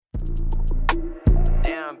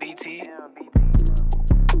BT.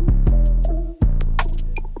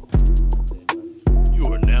 You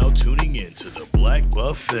are now tuning in to the Black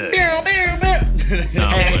Buffet.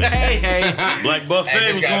 Hey. Black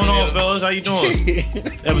Buffet, what's going on, fellas? How you doing?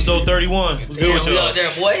 Episode 31. What's good with We y'all? out there,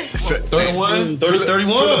 boy. 31? 31.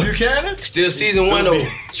 Philip Buchanan? Still season 1 though.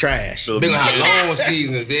 Trash. Been gonna have long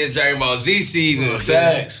seasons, bitch. Dragon Ball Z seasons, bitch.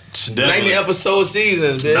 Facts. 90 episode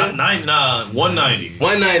seasons, bitch. 99, 190.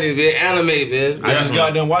 190, bitch. Anime, bitch. I just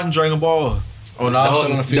got done watching Dragon Ball. Oh, no,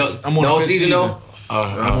 I'm on the fifth. I'm on the the whole fifth season, season. though?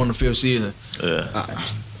 I'm on the fifth season. Yeah.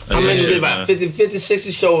 How many shit, been about 50,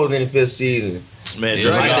 60 shows in the 5th season? Man, Yeah,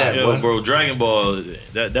 just like that, boy. bro. Dragon Ball,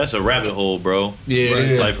 that's a rabbit hole, bro. Yeah,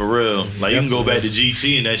 it is. Like for real. Like you can go back to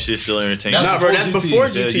GT and that shit's still entertaining. Nah, bro, that's before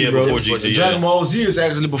Yeah, GT, yeah, bro. before GT. Dragon Ball Z is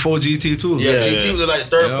actually before GT too. Yeah, Yeah, GT yeah. was like the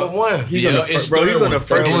third, Yeah. fourth one. He's on the it's first, bro. He's third on the one. first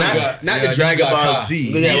Third one, one. not Yeah, the Dragon you got Ball Kai.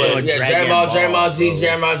 Z. Yeah, He's on Dragon Ball, Dragon Ball Z, bro.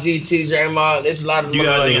 Dragon Ball GT, Dragon Ball. There's a lot of You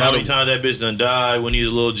gotta think how many time. times that bitch done died when he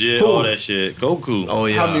was a little jit, all that shit. Goku. Oh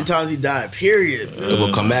yeah. How many times he died? Period. It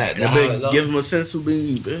will come back. That bitch give him a sensu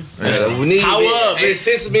bean, bitch. We need How up, Hey, bitch?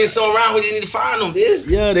 since it's been so around, we didn't need to find them, bitch.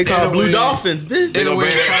 Yeah, they call it Blue Anyway. Dolphins, bitch. They gonna bring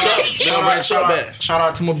that truck back. Shout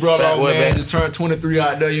out to my brother, Fat boy man. back. Just turned 23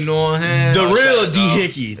 out there, you know what I'm saying? The Oh, real shout out, D dog.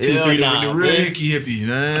 Hickey Yeah, 239. the real hickey hippie,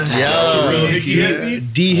 man. Yeah, The real Hickey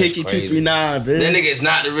hippie? D That's Hickey crazy. 239, bitch. That nigga is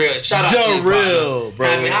not the real. Shout out to The you, partner. real, bro.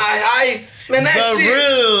 I mean, hi. Man, that The shit.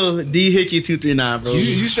 real D Hickey 239, bro.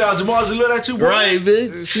 You see how Jamal just looked at you, bro? Right,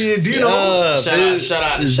 bitch. See, Dino. Shout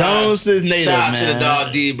out to Jones is native, Shout out to the man.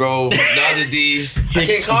 dog D, bro. Dr. D. I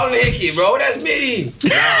can't call him Hickey, bro. That's me.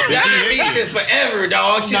 That's been me since forever,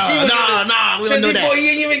 dog. Since he was Nah, we don't since know before that. he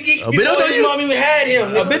didn't even geek. We don't know Before his you. mom even had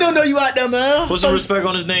him. I don't know you out there, man. Put some respect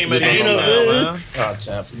on his name, man. Ain't no man. Oh,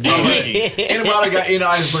 tap. D Hickey. Anybody got any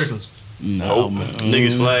icebreakers? No, man.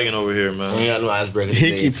 Niggas flagging over here, We man. ain't got no icebreaker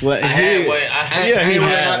Hickey today. flag. I had one. Yeah, he I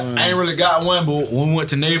had one. ain't really got one, but when we went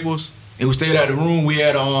to Naples and we stayed at the room, we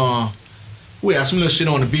had some little shit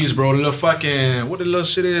on the beach, bro. The little fucking what the little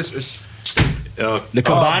shit is? It's The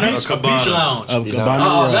Cabana? beach, a beach lounge.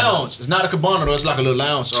 Cabana. Lounge. It's not a cabana though. It's like a little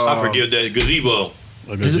lounge. I forget that. Gazebo.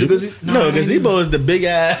 Is it a gazebo? No, gazebo is the big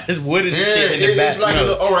ass wooden Yeah, shit in the back. it's like a No.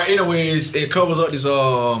 little, all right. Anyways, it covers up this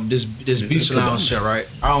beach lounge shit, right?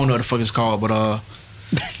 I don't know what the fuck it's called, but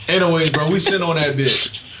anyways, bro, we sitting on that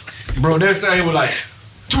bitch, bro. Next time he was like,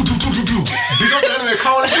 do. Bitch, I'm telling you,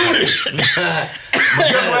 call it duty. But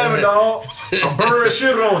guess what happened, dog? A bird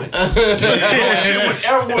shit on it. Shit went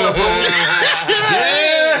everywhere, bro.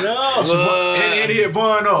 Yeah. And it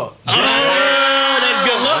burned up.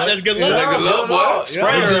 That's good luck. Like a little boy.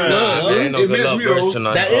 Sprayer. Nah, man, ain't no It good missed luck me, though. version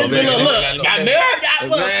on That it. is good luck. Man, Look, got married. Got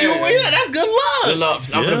what? Man. Few weeks. That's good Good luck.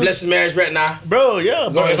 luck. I'm finna bless the marriage right now. Bro, yeah,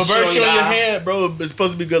 bro. ahead If a and bird show show you your that. head, bro, it's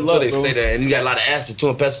supposed to be good So luck, they bro. say that, and you got a lot of acid too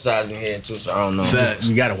and pesticides in here too. So I don't know. Facts.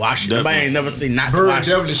 You gotta wash it. Everybody ain't never seen not to Bird wash it.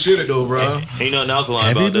 definitely shit it though, bro. Ain't nothing alkaline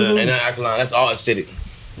Have about you that. And then alkaline, that's all acidic.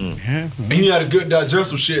 And he had a good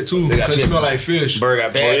digestive shit too, They got because it smell pit- like fish. Bird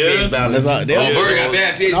got bad Oh, yeah? pH balance. That's all- they- Oh, Bird got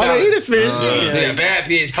bad pH All they eat balance. is fish. They got bad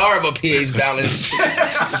pH, horrible pH balance.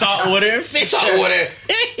 Salt water and fish. Salt water.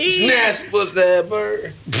 It's nasty was that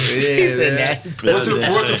bird. He said nasty. What's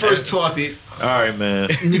the first topic? All right, man.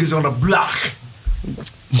 Niggas on the block.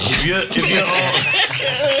 If you're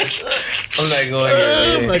I'm not going here,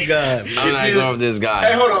 Oh man. my god. I'm not going with this Hey,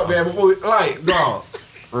 guy. hold up, man. Before we, dog.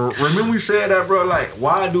 Remember we said that, bro? Like,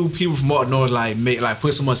 why do people from up north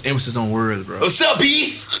put so much emphasis on words, bro? What's up,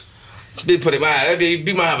 B? Bitch put it behind that bitch.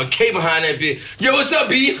 B might have a K behind that bitch. Yo, what's up,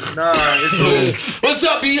 B? Nah, it's What's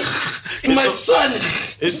up, B? My son.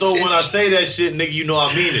 it's so when I say that shit, nigga, you know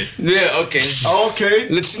I mean it. Yeah, okay. Okay.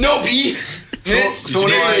 Let's know, B. Bitch. So when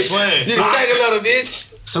You they know I ain't say, playing. You the second little bitch.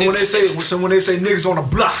 so when they say niggas on the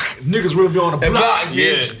block, niggas really be on the And block. block, bitch.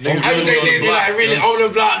 Yeah, niggas I really think on they the be block. like really on the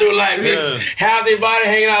block, dude. Like, Yeah. bitch, have their body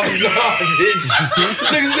hanging out the block, bitch.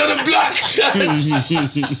 Niggas on the block.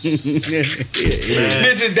 Man,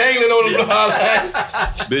 Bitches dangling on the block.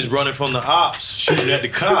 bitch running from the ops, shooting at the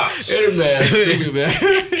cops. Hey, man, stupid, man.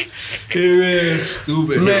 Hey, man,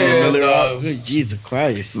 stupid, Man, dog. Jesus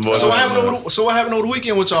Christ. So what happened over the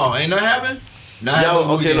weekend with y'all? Ain't that happen?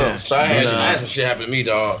 Yo, okay, no. So I had Nah. I had some shit happen to me,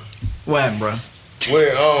 dog. What happened, bro?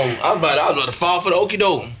 Where I was about to fall for the okie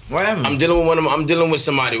doke. What happened? I'm dealing with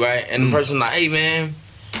somebody, right? And the person like, hey man,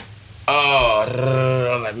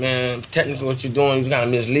 I'm like, man, technically what you're doing, you kind of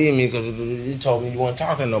misleading me because you told me you weren't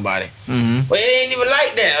talking to nobody. Mm-hmm. But it ain't even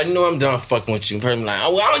like that. You know I'm done fucking with you. The person like,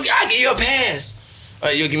 oh, well, I'll give you a pass.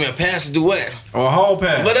 You'll give me a pass to do what? Or a hall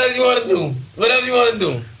pass. What else you want to do? Whatever you want to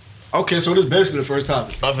do. Okay, so this is basically the first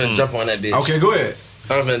topic. I'm finna jump on that bitch. Okay, go ahead.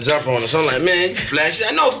 I'm finna jump on it. So I'm like, man, you flash.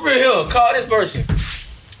 I know for real. Call this person.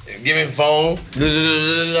 Give me the phone.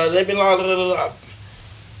 Let me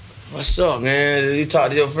what's up, man? You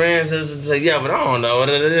talk to your friends? Say, yeah, but I don't know.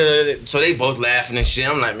 So they both laughing and shit.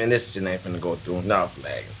 I'm like, man, this shit ain't finna go through. Nah,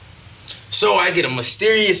 flagging. So I get a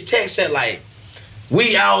mysterious text at like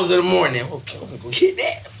wee hours of the morning. Okay, I'm gonna go hit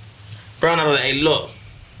that. Brown, I was like, hey, look.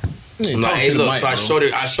 I'm like, hey, look. So I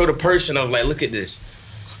showed the person. I was like, look at this.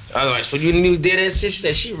 I was like, so you did that shit? She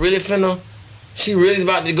said, she really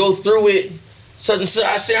about to go through it. So I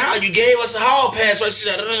said, how you gave us a hall pass? Right? She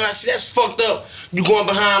said, that's fucked up. You going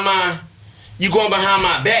behind my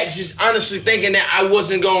back, just honestly thinking that I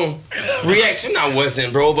wasn't gonna react. And I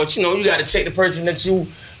wasn't, bro. But you know, you gotta check the person that you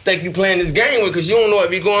think you playing this game with, because you don't know what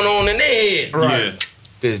be going on in their head. Right. Yeah.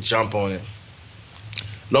 Bitch, jump on it.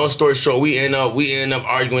 Long story short, we end up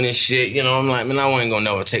arguing and shit. You know, I'm like, man, I wasn't gonna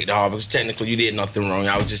never take the hall because technically you did nothing wrong.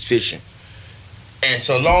 I was just fishing. And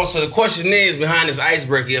so the question is, behind this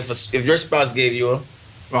icebreaker, if your spouse gave you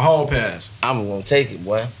a hall pass, I'm gonna take it,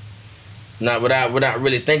 boy. Not without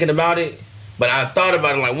really thinking about it, but I thought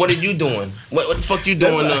about it. Like, what are you doing? What the fuck you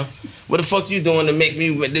doing? What the fuck you doing to make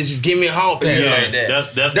me just give me a hall pass like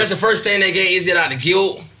that? That's the first thing they get. Is it out of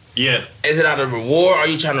guilt? Yeah. Is it out of reward? Are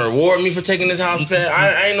you trying to reward me for taking this house pass?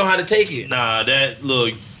 I ain't know how to take it. Nah, that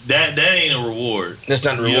ain't a reward. That's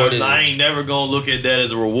not a reward. I ain't never gonna look at that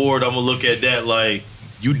as a reward. I'm gonna look at that like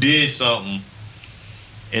you did something,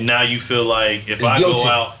 and now you feel like if I go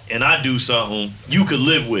out and I do something, you could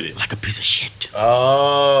live with it. Like a piece of shit.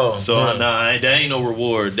 Oh. So nah, that ain't no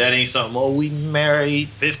reward. That ain't something. Oh, we married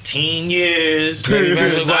 15 years.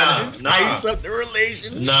 Spice up the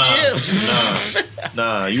relationship.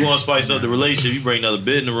 Nah. You want to spice up the relationship? You bring another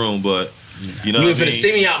bit in the room, but. You know, you finna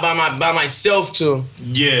see me out by myself too.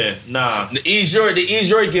 Yeah, nah. The ease your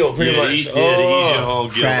guilt, pretty much. The ease your whole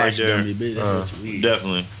guilt right there. Dummy, bitch. That's what you eat.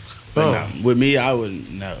 Definitely. But nah, with me, I wouldn't.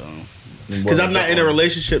 No, because I'm not in a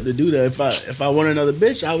relationship to do that. If I want another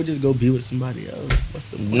bitch, I would just go be with somebody else. What's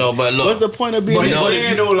the point? No, but look, what's the point of being? But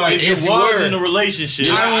if you was in a relationship,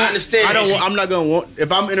 I understand. I'm not gonna want.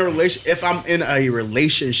 If I'm in a relationship,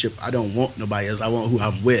 I don't want nobody else. I want who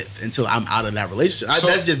I'm with until I'm out of that relationship.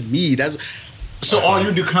 That's just me. So are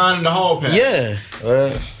you declining the hall pass? Yeah.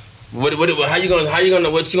 What you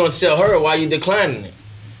gonna tell her? Why you declining it?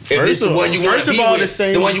 The one you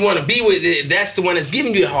want to be with, that's the one that's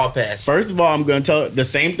giving you the hall pass. First of all, I'm gonna tell the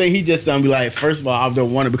same thing he just said. I'm be like, first of all, I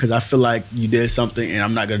don't want it because I feel like you did something, and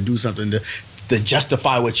I'm not gonna do something to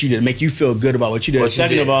justify what you did, make you feel good about what you did.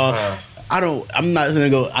 Second of all, I'm not gonna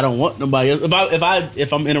go. I don't want nobody else.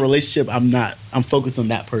 If I'm in a relationship, I'm focused on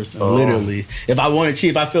that person. Literally, if I want to cheat,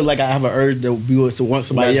 if I feel like I have an urge to be with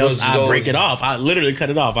somebody else, I break it off. I literally cut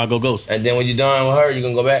it off. I go ghost. And then when you're done with her, you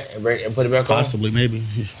gonna go back and put it back on? Possibly, maybe.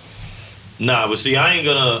 Nah, but see, I ain't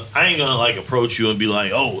gonna like approach you and be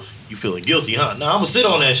like, oh, you feeling guilty, huh? Nah, I'm gonna sit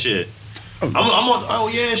on that shit. I'm oh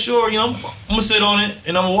yeah, sure. You know, I'm gonna sit on it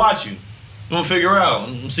and I'm gonna watch you. I'm gonna figure out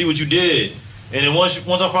and see what you did. And then once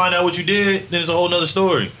I find out what you did, then it's a whole nother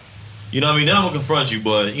story. You know what I mean? Then I'm gonna confront you,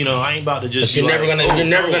 but you know, I ain't about to just. You're never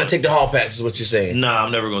gonna take the hall pass, is what you're saying. Nah,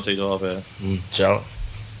 I'm never gonna take the hall pass. Joe,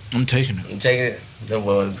 I'm taking it. I'm taking it.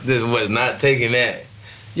 This was not taking that.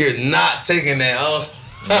 You're not taking that. Oh,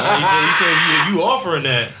 you said if you offering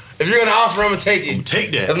that. If you're gonna offer, I'm gonna take it.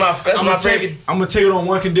 Take that. That's my favorite. I'm gonna take it on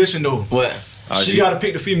one condition though. What? She gotta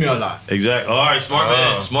pick the female lot. Exactly. All right, smart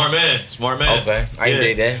man. Okay, I ain't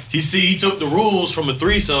dig that. He took the rules from a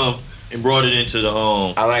threesome and brought it into the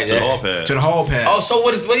I like that. the hall pass. To the hall pass. Oh, so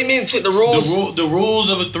what do you mean took the rules? The rules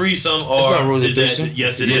of a threesome are. It's not rules of threesome.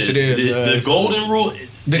 Yes, it is. The golden rule.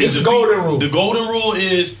 This is golden rule. The golden rule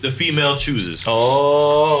is the female chooses.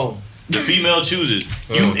 Oh. The female chooses.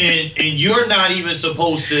 And you're not even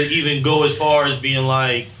supposed to even go as far as being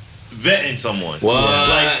like vetting someone. What?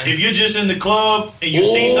 Like if you're just in the club and you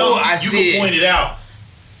see something, you can point it out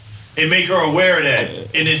and make her aware of that,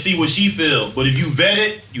 and then see what she feels. But if you vet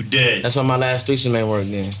it, you dead. That's why my last threesome ain't work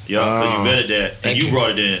then. Yeah, because you vetted that and you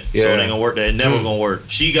brought it in, so it ain't gonna work. That it never gonna work.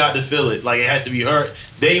 She got to feel it. Like it has to be her.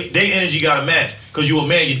 They energy gotta match. Cause you a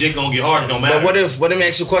man, your dick gonna get hard. It don't matter. But what if me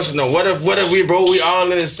ask you a question though? What if we all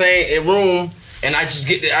in the same room and I just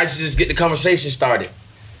get the conversation started?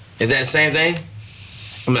 Is that the same thing?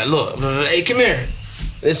 I'm like, look, hey, come here.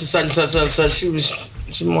 This is such.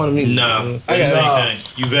 She wanted me. Nah, that's the same thing.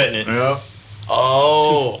 You vetting it. Yeah.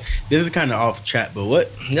 Oh, this is kind of off track, but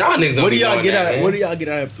what? Y'all niggas don't What do y'all get that, out? man. What do y'all get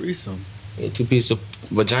out of threesome? Yeah, two pieces of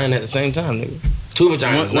vagina at the same time, nigga. 2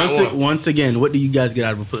 vaginas, not one. Once again, what do you guys get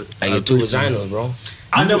out of a put? I get 2 vaginas, bro.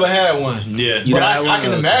 I never had one. Yeah. You But don't have I can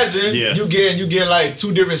one? imagine Yeah. you getting like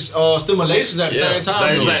 2 different stimulations at the Yeah. same time. But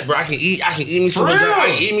it's though. like, bro, I can eat me some For vagina. real? I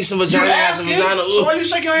can eat me some You vagina, have some asking? vagina. So why you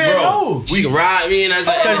shaking your head? Bro, No. She can ride me and I was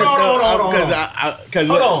like, Hold on. Because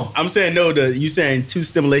Hold on. I'm saying no. You saying 2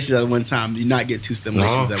 stimulations at one time. You not get 2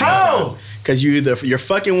 stimulations No. at one How? time. Because you're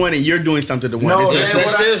fucking one and you're doing something to one. No, It's man,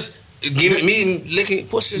 not- what sex is give me licking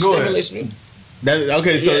pussy Go ahead. stimulates me.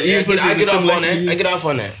 okay, so Yeah, even I get off on that. stimulation, I get off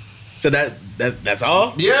on that. So that's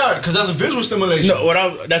all. Yeah, because that's a visual stimulation. No,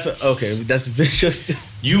 that's visual.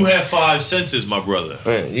 You have 5 senses, my brother.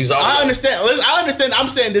 Man, use all I that. understand. Listen, I understand. I'm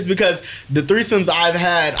saying this because the threesomes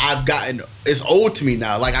I've gotten, it's old to me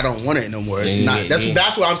now. Like I don't want it no more. It's Yeah, not. yeah.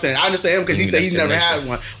 That's what I'm saying. I understand him because he Yeah, said he's that's never had stimulation.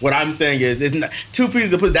 one. What I'm saying is, it's not 2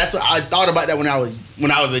 pieces of pussy. That's what I thought about that when I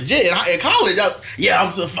was a jit in college.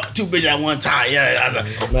 I'm so 2 bitches at one time. Yeah,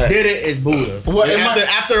 Right. did it. It's Buddha. Well, And it might-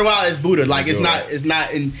 after a while, it's Buddha. Like it's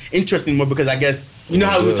not interesting anymore because I guess. You know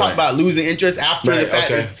how we Right. talk about losing interest after the Right,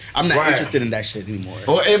 fact? okay. I'm not Right. interested in that shit anymore.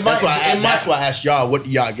 Or it might. That's why I asked y'all, what do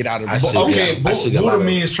y'all get out of I it? should Okay, I should get Buddha my-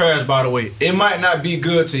 means trash, by the way. It might not be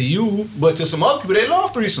good to you, but to some other people, they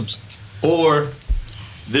love threesomes. Or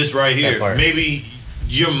this right That here. part. Maybe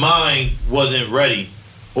your mind wasn't ready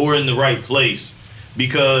or in the right place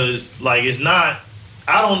because like it's not.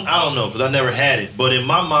 I don't know because I never had it. But in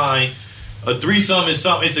my mind, a threesome is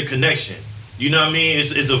something. It's a connection. You know what I mean?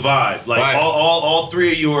 It's a vibe. Like Right. all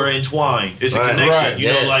 3 of you are entwined. It's a Right. connection. Right. You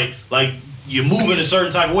know, Yes. like you move in a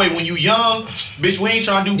certain type of way. When you young, bitch, we ain't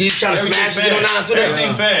trying to do. You trying to everything smash it, fast. down through that.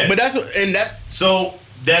 Everything fast. But that So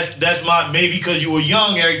that's my maybe because you were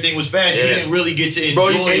young, everything was fast. You Yes. didn't really get to enjoy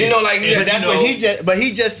Bro, it. and you know, like, And, but that's you know, what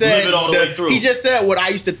he just said. live it all the way through. He just said what I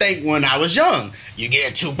used to think when I was young. You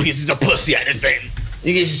get 2 pieces of pussy at the same.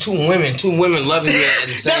 You get just two women loving you at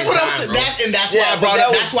the same time. That's what I'm saying. bro. That's Yeah, why I but brought that it.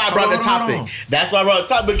 was- That's why I brought the topic. no. That's why I brought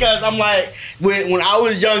the topic because I'm like when I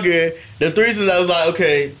was younger, the threesomes I was like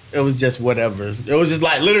okay, it was just whatever. It was just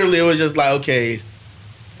like literally, it was just like okay.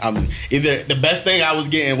 Either the best thing I was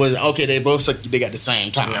getting was okay, they both suck your dick at the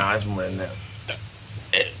same time. Nah, it's more than that.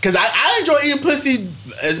 Cause I enjoy eating pussy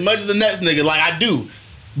as much as the next nigga, like I do,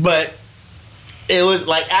 but it was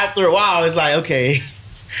like after a while, it's like okay,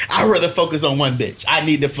 I'd rather focus on one bitch. I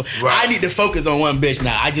need to focus on one bitch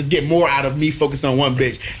now. I just get more out of me focusing on one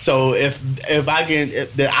bitch. So if I can,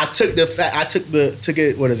 I took the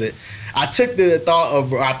thought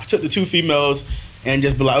of I took the 2 females and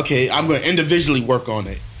just be like okay, I'm gonna individually work on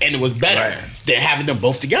it, and it was better Right. than having them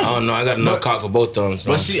both together. I don't know. I got enough cock for both of them.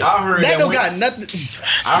 So. But see, I heard that don't when, got nothing.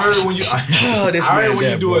 I heard when you. this I heard man when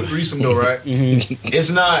there, you do boy. a threesome though, right?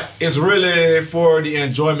 It's not. It's really for the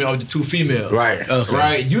enjoyment of the 2 females. Right. Okay.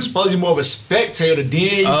 Right. You supposed to be more of a spectator. Then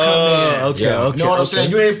you come in. Okay, Yeah. okay. You know what I'm okay.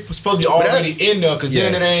 saying? You ain't supposed to be already in there because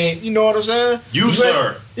then Yeah. it ain't. You know what I'm saying? you ain't-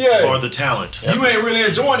 sir, Yeah. are the talent. You ain't really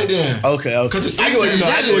enjoying it then. Okay, okay. Because the I get what you know.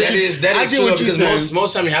 I get what That you. is that I is get true what you because saying.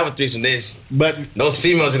 most time you have a threesome, But those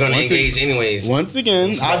females are gonna Once engage anyways. once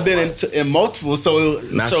again, I've been in multiple. So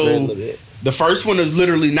Not split a little bit. the first one was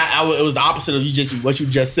literally not. It was the opposite of what you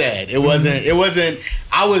just said. It wasn't. It wasn't.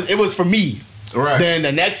 It was for me. Right. Then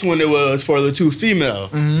the next one it was for the 2 female,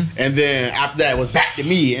 Mhm. and then after that it was back to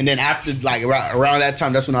me. And then after like around that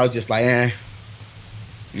time, that's when I was just like,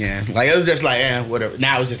 yeah, like it was just like, whatever.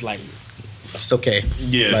 Now it's just like. It's okay.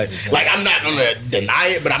 Yeah. Like I'm not gonna deny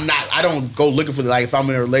it, but I don't go looking for like if I'm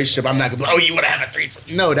in a relationship, I'm not gonna be like, oh, you wanna have a threesome.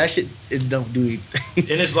 No, that shit it don't do it.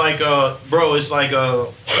 And it's like, bro, it's like, I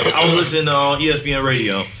was listening on ESPN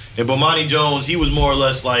radio, and Bomani Jones, he was more or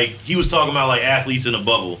less like, he was talking about like athletes in a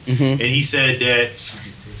bubble, and he said that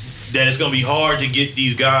it's gonna be hard to get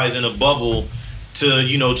these guys in a bubble to,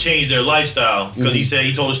 you know, change their lifestyle. Because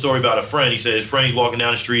he told a story about a friend. He said his friend's walking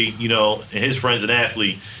down the street, you know, and his friend's an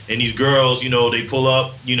athlete. And these girls, you know, they pull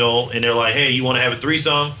up, you know, and they're like, hey, you want to have a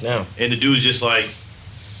threesome? Yeah. And the dude's just like,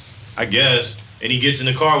 I guess. And he gets in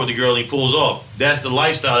the car with the girl and he pulls off. That's the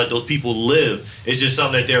lifestyle that those people live. It's just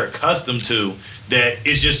something that they're accustomed to, that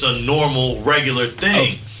it's just a normal, regular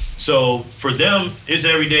thing. So for them, it's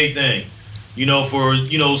an everyday thing. You know, for,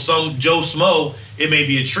 you know, some Joe Smo, it may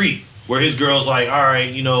be a treat. Where his girl's like, all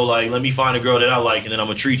right, you know, like, let me find a girl that I like and then I'm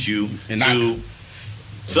going to treat you And to...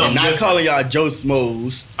 Something not different. calling y'all Joe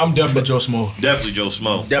Smos. I'm definitely Joe Smo. Definitely Joe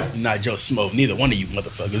Smo. Definitely not Joe Smo. Neither one of you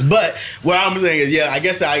motherfuckers. But what I'm saying is, yeah, I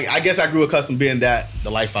guess I grew accustomed being that the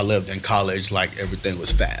life I lived in college, like everything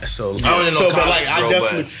was fast. So, I don't know but college, like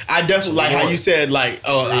bro, I definitely like how you said, like,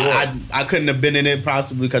 oh, Yeah. I couldn't have been in it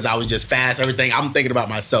possibly because I was just fast. Everything I'm thinking about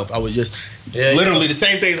myself. I was just literally the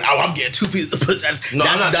same things. Oh, I'm getting 2 pieces of pussy.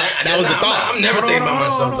 That was the thought. I'm never thinking about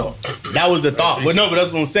myself though. That was the thought. But no, but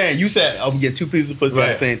that's what I'm saying. You said I'm getting 2 pieces of pussy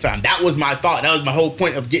at the same time. That was my thought. That was my whole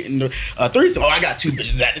point of getting the threesome. Oh, I got 2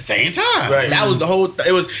 bitches at the same time. Right. That was the whole.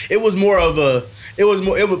 It was more of a. It was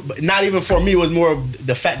not even for me. It was more of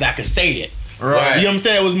the fact that I could say it. Right. You know what I'm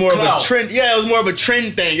saying? It was more Clout. of a trend. Yeah, it was more of a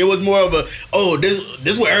trend thing. It was more of a this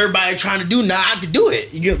is what everybody trying to do. Now I can do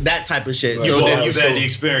it. You get that type of shit. You've So had the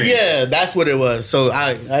experience. yeah, that's what it was. So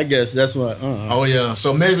I guess that's what. Oh yeah.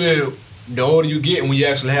 So maybe the older you get, when you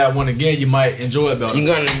actually have one again, you might enjoy it better.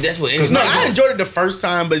 That's what. No, I enjoyed it the first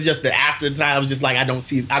time, but it's just the after the time. I was just like, I don't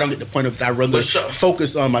get the point of it. I rather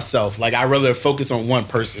focus on myself. Like I rather focus on one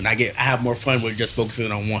person. I have more fun with just focusing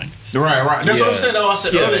on one. Right. That's what I'm saying. Though I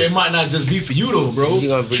said earlier, it might not just be for you though, bro.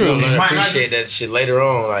 You're gonna True. learn to Might not appreciate that shit later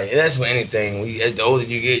on. Like that's with anything. As the older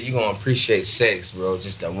you get, you're gonna appreciate sex, bro.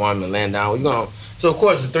 Just that woman laying down. So of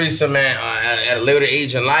course, the threesome, man. At a later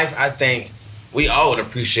age in life, I think we all would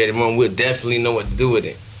appreciate it, man. We'll definitely know what to do with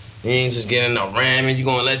it. You ain't just getting a ram and you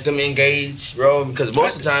gonna let them engage, bro. Because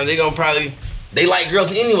most of the time they like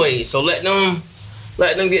girls anyway. So let them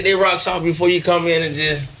get their rocks off before you come in and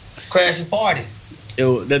just crash the party.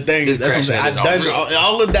 The thing This that's what I'm saying. crash I've is done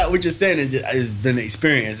all of that. What you're saying is been an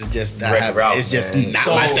experience. It's just that it's just not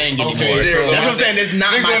my thing anymore. so That's what I'm saying. It's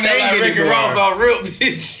not my thing anymore.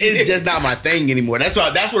 It's It's just not my thing anymore. That's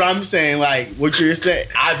what I'm saying. Like what you're saying.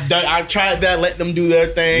 I've tried that. Let them do their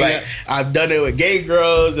thing. Right. I've done it with gay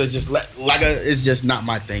girls. It's just it's just not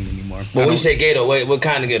my thing anymore. But when you say ghetto, wait, what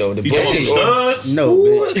kind of ghetto? The You talking Bush? studs? No,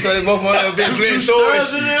 bitch. So they both want to be playing studs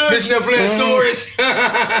swords. in there? Bitch, they're playing swords.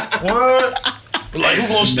 What? Like who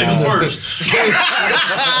gonna stick him first?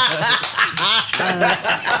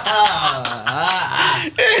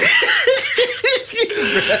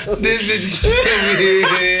 This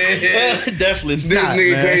Definitely This not,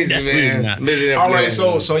 nigga man. crazy, Definitely man. not. Listen, All right,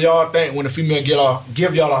 so y'all think when a female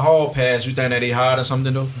give y'all a hall pass, you think that they hide or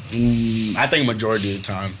something though? I think majority of the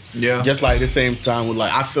time. Yeah. Just like the same time with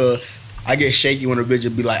like I feel I get shaky when a bitch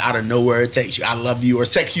would be like out of nowhere text you I love you or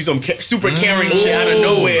text you some super caring shit out of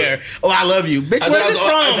nowhere. Oh, I love you, bitch. Where's this from?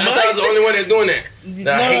 I thought I was the only one that's doing that.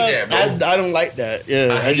 No, I hate that, bro. I don't like that. Yeah,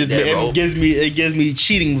 I hate that, bro. it gives me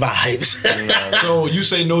cheating vibes. So you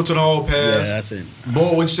say no to the hall Yeah, pass? that's it.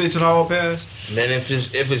 Boy, what you say to the hall pass? Man, if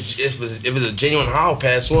it's a genuine hall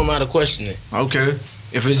pass, who am I to question it? Okay.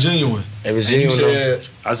 If it's genuine. If it's And you genuine, said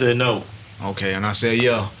I said no. okay, and I said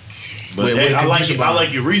yeah. But Wait, hey, what I like condition it. I about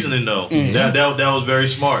like your reasoning though. That was very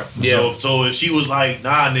smart. Yeah. So if she was like,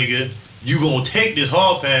 nah, nigga, you gonna take this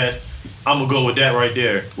hall pass, I'm gonna go with that right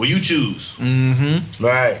there. Well, you choose. Mm-hmm.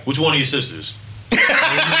 right? Which one of your sisters? Your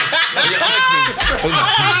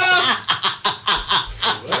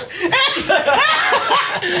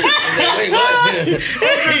Wait, what? He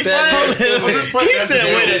said,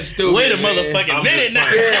 wait a motherfucking minute now.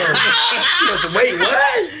 Wait,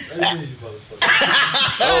 what?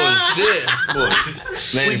 Oh shit!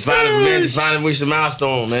 Man, finally reached the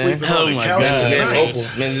milestone, man. Oh my couch god. tonight.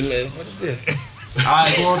 Man, what is this? All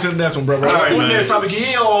right, go on to the next one, bro. All right, What man. next topic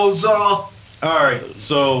is? All right,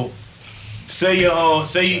 so say your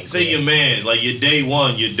man's like your day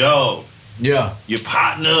one, your dog, Yeah. your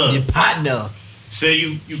partner. partner. Say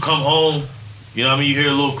you come home, you know what I mean, you hear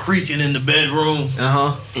a little creaking in the bedroom.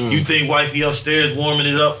 Uh-huh. You think wifey upstairs warming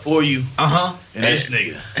it up for you, Uh-huh. and this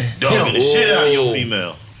nigga dogging the shit out of your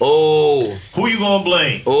female. Oh, Who you gonna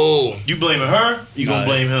blame? oh. You blaming her? You gonna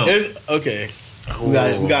blame him? It's okay. We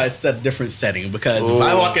got to set a different setting because if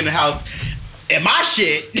I walk in the house and my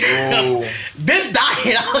shit, bitch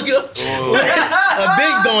dying,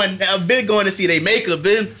 a big going to see they makeup,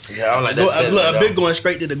 bitch. Yeah, I don't like that. A big going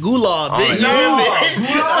straight to the gulag, bitch. You hear me?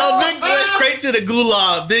 A big going straight to the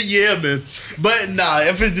gulag, bitch. You hear me? But nah,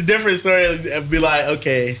 if it's a different story, it'd be like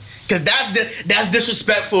okay. Cause that's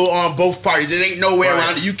disrespectful on both parties. It ain't no way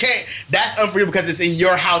around it. You can't. That's unforgivable because it's in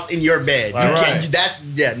your house, in your bed. You can't.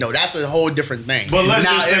 That's a whole different thing. But let's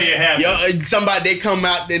just say it happened. Somebody they come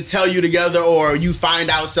out and tell you together, or you find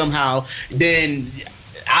out somehow. Then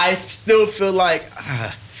I still feel like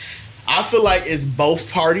it's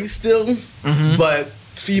both parties still, but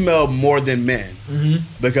female more than men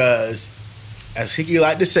because, as Hickey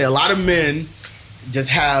like to say, a lot of men just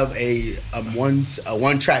have a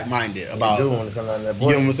one track minded about You do want to come down that you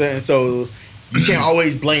know what I'm saying. So You can't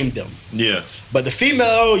always blame them. Yeah. But the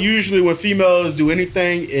female, usually when females do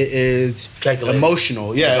anything, it's Calculated.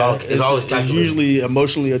 emotional. Yeah, It's always it's calculated. usually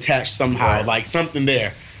emotionally attached somehow, Right. like something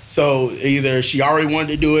there. So either she already wanted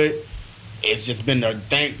to do it, it's just been a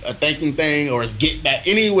thinking thing, or it's get back.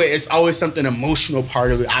 Anyway, it's always something emotional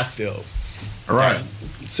part of it, I feel. Right.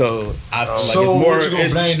 So I feel like So it's more. what you gonna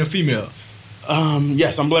blame the female?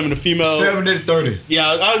 Yes, I'm blaming the female. 70-30. Yeah,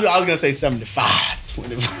 I was gonna say 75-25.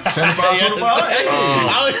 75-25?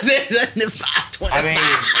 I was saying 75-25. I mean,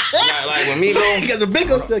 like when me go, because the big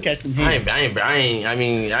girl still catch them hands. I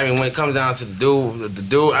mean, when it comes down to the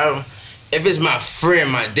dude, I don't. If it's my friend,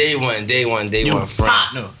 my day one Your friend.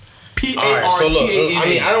 partner. All right, so look, I mean,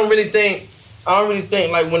 P-A-R-T-A-N-A. I don't really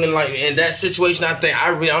think like when in that situation,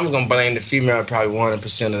 I'm gonna blame the female probably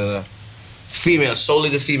 100% of the female, solely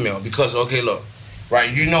the female, because okay, look, right,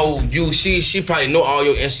 she probably know all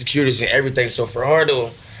your insecurities and everything, so for her to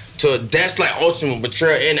that's like ultimate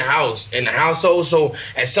betrayal in the household. So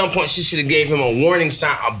at some point she should have gave him a warning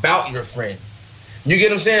sign about your friend. You get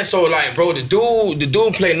what I'm saying? So like, bro, the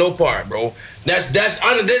dude played no part, bro. That's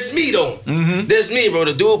me though. Mm-hmm. That's me, bro.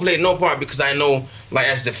 The dude played no part because I know, like,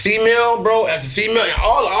 as the female, and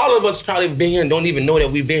all of us probably been here and don't even know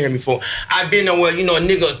that we've been here before. I've been there where,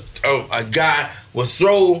 a guy will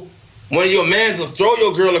throw. One of your mans will throw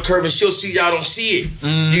your girl a curve and she'll see y'all don't see it.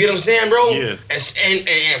 Mm-hmm. You get what I'm saying, bro? Yeah.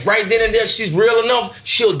 And right then and there, she's real enough,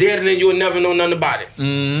 she'll dead and you'll never know nothing about it.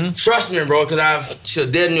 Mm-hmm. Trust me, bro, because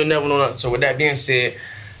she'll dead and you'll never know nothing. So with that being said,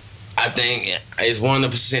 I think it's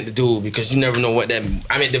 100% the dude, because you never know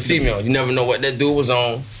the female, you never know what that dude was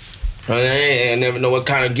on. And never know what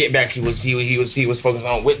kind of get back he was focused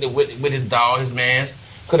on with his dog, his mans.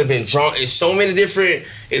 Could have been drunk. It's so many different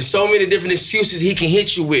excuses he can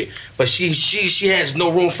hit you with, but she has no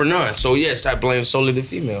room for none. So yes, I blame solely the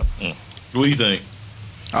female. What do you think?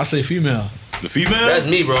 I say female. The female? That's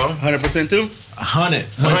me, bro. 100% too. 100.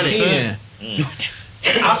 100%. 110.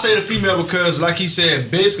 I say the female because, like he said,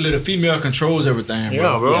 basically the female controls everything,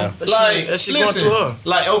 bro. Yeah, bro. Yeah. That shit going listen, through her.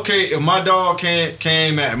 like, okay, if my dog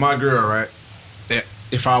came at my girl, right?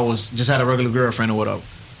 If I was just had a regular girlfriend or whatever,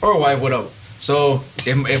 or wife, whatever. So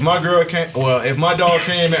if my girl if my dog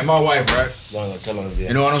came at my wife, right?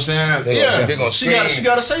 You know what I'm saying? They gonna scream. She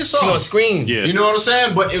gotta say She something. gonna scream. Yeah. You know what I'm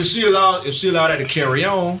saying? But if she allowed that to carry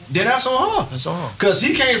on, then that's on her. That's on her. Cause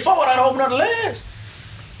he can't fall without opening up the legs.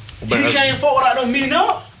 He can't fall without them meeting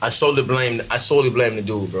up. I solely blame the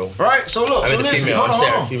dude, bro. Right? So look, I mean so the listen, female. hold I'm on,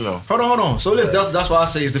 saying hold on. female. Hold on. So that's why I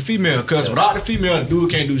say it's the female. Cause without the female, the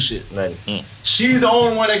dude can't do shit. Nothing. She's the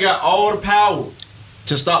only one that got all the power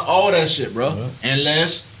to stop all that shit, bro.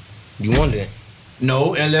 Unless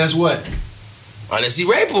unless what? Unless he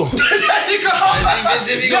rape her. There you go.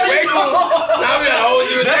 If he gonna rape her, now we got a whole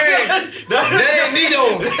different thing. That ain't me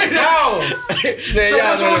though. No. So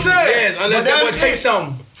that's what I'm saying. Yes, unless But that boy that's take it.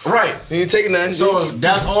 something. Right. You ain't taking nothing. So bitch.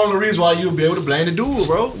 that's the only reason why you'll be able to blame the dude,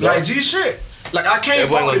 bro. Yeah. Like G shit. Like I can't That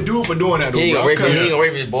boy fault the gonna- dude for doing that, He ain't though, gonna bro. rape his. He ain't gonna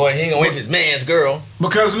rape his boy. He ain't gonna rape his man's girl.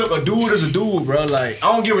 Because look, a dude is a dude, bro. Like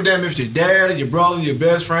I don't give a damn if your dad, your brother, your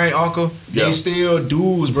best friend, uncle. Yeah. They still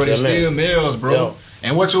dudes, bro. They Yeah, man. still males, bro. Yeah.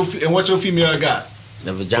 And what your female got?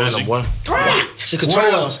 The vagina, Pussy. boy. Right. She What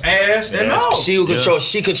controls. else? Ass and Yeah. mouth.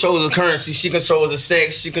 She controls the currency. She controls the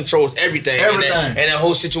sex. She controls everything. Everything. And that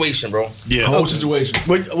whole situation, bro. Yeah. The whole situation.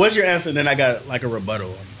 What's your answer? Then I got like a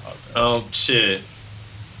rebuttal. Shit.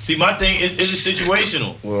 See, my thing is it's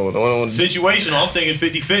situational. Well, the one Situational. I'm thinking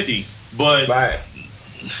 50-50. But right.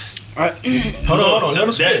 Hold on. Let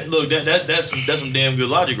him spit. that's some damn good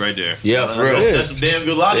logic right there. Yeah, for real. That's some damn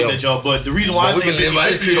good logic Yeah. that y'all. But the reason why I We say can live by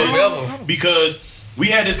this 50-50 credo is forever. because we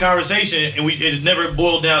had this conversation and it never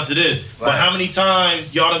boiled down to this. But Right. how many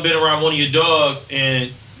times y'all done been around one of your dogs and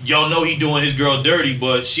y'all know he doing his girl dirty,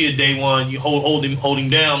 but she a day one, you hold him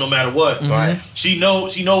down no matter what. Right. She know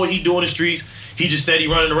what he do in the streets. He just steady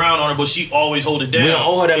running around on her, but she always hold it down. We don't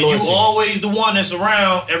owe her that and loyalty. you always the one that's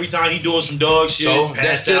around every time he doing some dog shit. So that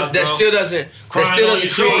passed still out that drunk, still doesn't crying on your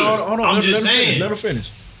create. shoulder. Hold on. I'm just saying. Let him finish.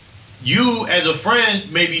 You as a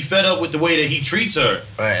friend may be fed up with the way that he treats her.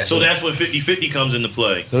 Right, So that's when 50-50 comes into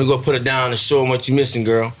play. Let me go put it down and show him what you missing,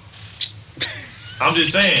 girl. I'm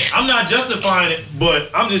just saying. I'm not justifying it,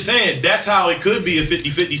 but I'm just saying that's how it could be a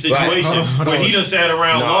 50-50 situation Hold where on. he done sat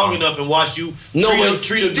around No. long enough and watched you No, but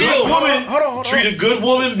treat a still- good woman. Hold on. Treat a good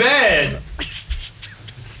woman bad.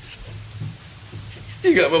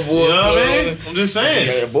 You got my boy. You know what I mean? I'm just You saying.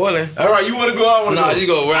 got your boiling. All right, you want to go? I want to Nah, go. you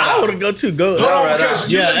go I right. want to go too. Go. Hold on, right, because right.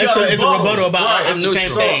 you Yeah, said you it's got a rebuttal about Right, it's the same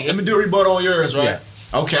So thing. let me do a rebuttal on yours, right? Yeah.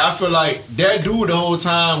 Okay, I feel like that dude the whole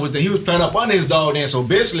time he was playing up under his dog then. So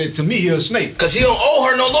basically, to me, he a snake. Cause he don't owe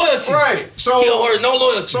her no loyalty. Right. So he don't owe her no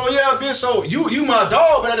loyalty. So yeah, bitch. So you my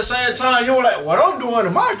dog, but at the same time, you don't like what I'm doing to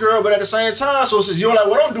my girl. But at the same time, so since you don't like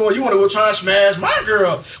what I'm doing, you want to go try and smash my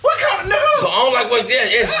girl. What kind of nigga? So I don't like what.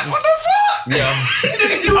 Yeah, it's what the fuck?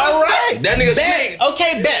 Yeah. All right. That nigga bet. snake.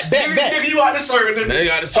 Okay, bet. Nigga, you out the circle, nigga. They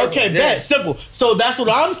got the circle. Okay, Yeah. bet. Simple. So that's what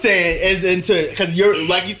I'm saying is into because you're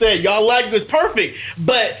like you said, y'all like is perfect.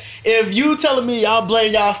 But if you telling me y'all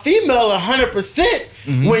blame y'all female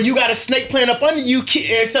 100%, when you got a snake playing up under you,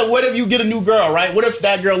 and so what if you get a new girl, right? What if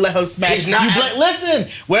that girl let him smash? He's not. Listen.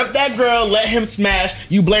 What if that girl let him smash?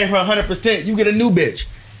 You blame her 100%. You get a new bitch.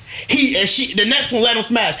 The next one let him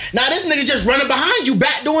smash. Now this nigga just running behind you,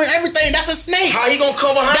 back doing everything. That's a snake. How he gonna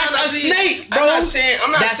come behind? That's a snake, bro. I'm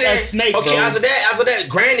not That's saying. a snake, okay, bro. after that,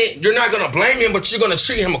 granted, you're not gonna blame him, but you're gonna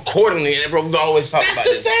treat him accordingly, and bro, we've always talked about That's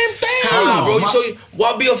the this. same thing. Nah, bro. So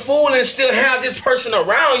why be a fool and still have this person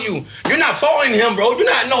around you? You're not following him, bro. You're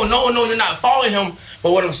not. No. You're not following him.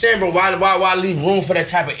 But what I'm saying, bro, why leave room for that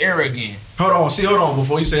type of error again? Hold on.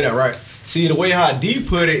 Before you say that, right? See, the way how D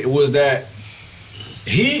put it was that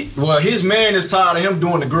his man is tired of him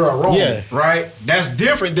doing the girl wrong. Yeah. Right? That's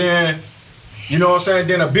different than, you know what I'm saying,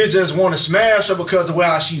 then a bitch just want to smash her because of the way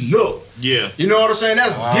how she look. Yeah. You know what I'm saying?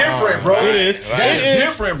 That's different, bro. It is. That's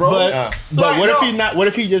different, bro. But Like, what if no. he not? What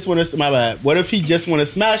if he just want to? My bad. What if he just want to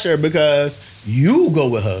smash her because you go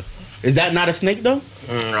with her? Is that not a snake though?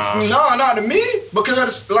 No, not to me. Because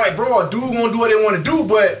it's like, bro, a dude gonna do what they want to do,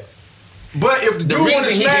 but if the dude want to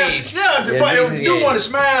reason he smash, gave. but if the dude want to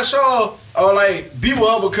smash her or like be with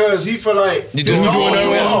her because he feel like You this doing dog her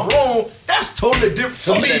doing wrong. her wrong, that's totally different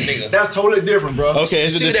for Fuck me. that nigga. That's totally different, bro. Okay,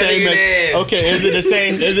 is it Shoot the that same? nigga in the As, ass. okay, is it the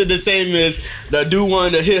same? Is it the same as the dude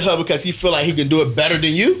wanting to hit her because he feel like he can do it better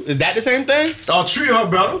than you? Is that the same thing? I'll treat her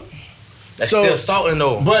better. That's So- still salting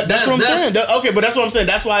though. But That's what I'm saying. Okay, but that's what I'm saying.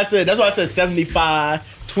 That's why I said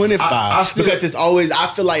 75-25. I still- Because it's always, I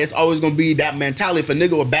feel like it's always gonna be that mentality. If a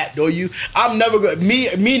nigga will backdoor you, I'm never gonna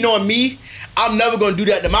me knowing me, I'm never gonna do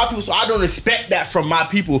that to my people. So I don't expect that from my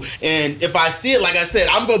people. And if I see it, like I said,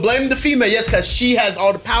 I'm gonna blame the female, yes, because she has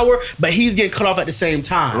all the power, but he's getting cut off at the same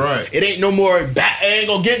time. Right. It ain't no more back. Ain't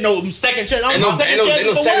gonna get no second chance. Ain't no Second chance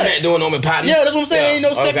for second what? man doing on me, partner. Yeah, that's what I'm saying. Yeah. Ain't no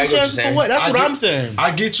Okay, I second get what chance you're for saying. what? That's what I I'm get- saying.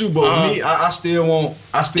 I get you, but me, I still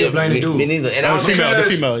blame the dude. Me neither. And I don't think The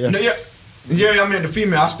female, yeah. No, yeah, I mean the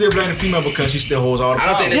female. I still blame the female because she still holds all the I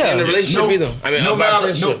power. don't think that's in the relationship either. I mean, no about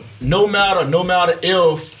matter, friendship. no matter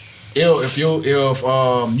if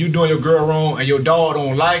you doing your girl wrong and your dog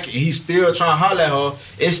don't like it and he's still trying to holler at her,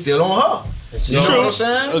 it's still on her. You know True. what I'm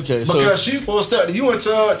saying? Okay, so- because she's supposed to tell you and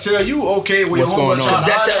tell you okay with What's your homeboy going on? trying to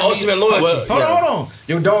That's holler the at me. ultimate loyalty. Well, Hold on.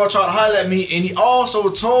 Your dog tried to holler at me and he also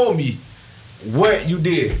told me what you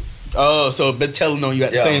did. Oh, so been telling on you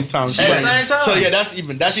at the Yeah. same time. At the same time. So yeah, that's She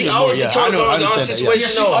even always more. Yeah, control I know. I the understand that, situation. Yeah,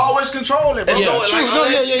 she No. always control it, bro. It's Yeah, no, true. like, No,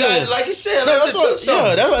 unless yeah, you yeah. got, like you said, Yeah, like that's what. something.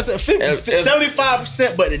 Yeah, that's what I said. 50, If-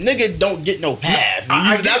 75%, but the nigga don't get no pass.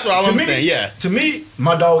 That's what I'm saying. Yeah. To me,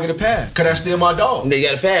 my dog get a pass, cause that's still my dog. They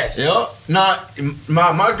got to pass. Yeah. Now,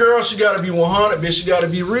 my girl, she gotta be 100, bitch. She gotta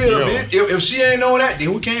be real, Yeah. bitch. If she ain't know that,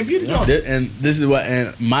 then we can't be together. And this is what,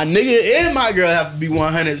 and my nigga and my girl have to be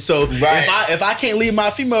 100. So Right. if I can't leave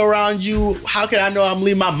my female around you, how can I know I'm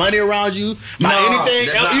leaving my money around you? My No, anything?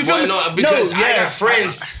 That's not, You feel well, me? no, because No, I got yes.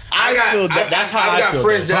 friends. I feel that- that's how I've I got feel,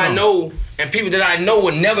 friends though. that I Hold know and people that I know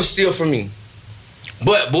would never steal from me.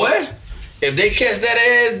 But boy, if they catch that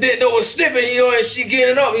ass dick that was snipping, and she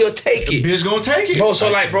getting it up, he'll take The it. bitch gonna take it. Bro, so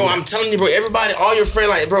like, bro, I'm telling you, bro, everybody, all your friends,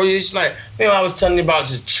 like, bro, it's like, I was telling you about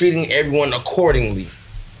just treating everyone accordingly.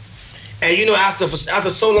 And after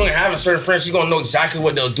so long of having certain friends, you're gonna know exactly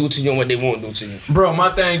what they'll do to you and what they won't do to you. Bro, my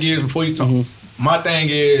thing is, before you talk, my thing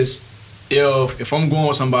is, if I'm going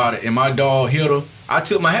with somebody and my dog hit her, I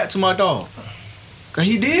tip my hat to my dog. Cause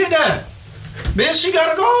he did that. Bitch, she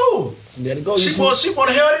gotta go. You gotta go. She supposed to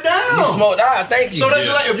held it down. You smoked out. Thank you. So that's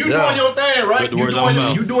like if you doing your thing, right? Took the words out my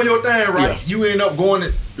mouth. You doing your thing, right? Yeah. You end up going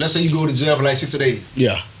to, let's say you go to jail for like 60 days.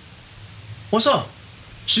 Yeah. What's up?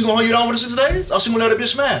 She gonna hold you down for the 6 days? Or she gonna let a bitch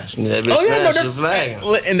smash? Yeah, bitch, Oh yeah, no, smash the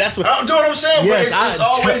flag. and that's what. I do what I'm saying, Yes,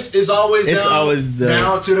 but it's always it's down, always the-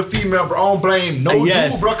 down to the female, bro. I don't blame no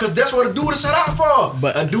Yes. dude, bro, cause that's what a dude is set out for.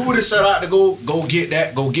 But- a dude is set out to go get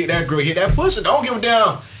that girl, hit that pussy. Don't give a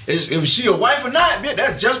damn if she a wife or not, bitch.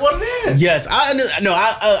 That's just what it is. Yes,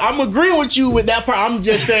 I'm agreeing with you with that part. I'm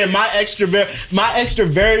just saying my extra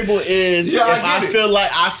variable is Yeah, if I I get it. feel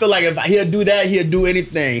like if he'll do that, he'll do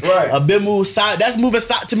anything. Right. A bit move side, that's moving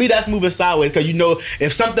side to me. That's moving sideways because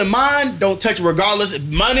if something mine, don't touch it regardless. If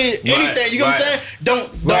money, anything, you know what I'm saying? Don't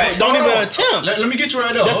Hold even on. attempt. Let me get you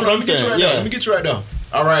right there. That's Hold what on, I'm let me get you saying, right yeah. there. Let me get you right there.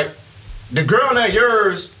 all right, the girl ain't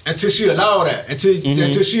yours until she allow that.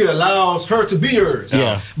 Until she allows her to be yours.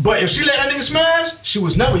 Yeah. But if she let that nigga smash, she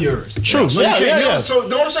was never yours. True. So you Yeah, can't yeah, never, yeah. So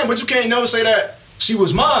know what I'm saying? But you can't never say that she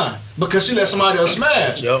was mine because she let somebody else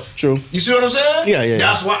smash. Yep. True. You see what I'm saying? Yeah, yeah, yeah.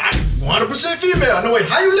 That's why I 100% female. No way.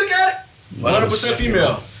 How you look at it? 100%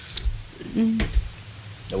 female.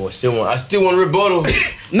 I still want rebuttal.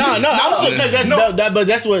 No, I'm saying but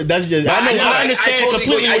that's just. I understand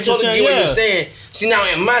completely what you're saying. What you're saying. See now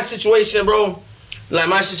in my situation, bro. Like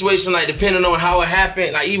my situation, like depending on how it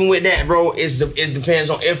happened, like even with that, bro, it depends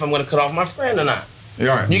on if I'm gonna cut off my friend or not.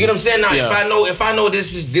 Yeah. You get what I'm saying? Now, Yeah. if I know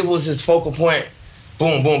this was his focal point,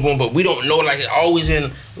 boom, boom, boom, but we don't know, like, it always in,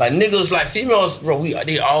 like, niggas, like, females, bro,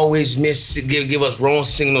 they always give us wrong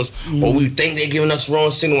signals, or we think they're giving us wrong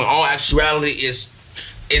signal, when all actuality is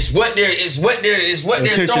what they're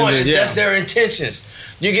doing. Yeah. That's their intentions.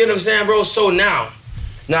 You get what I'm saying, bro? So now,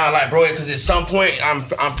 like, bro, because at some point,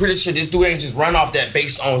 I'm pretty sure this dude ain't just run off that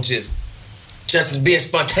based on just being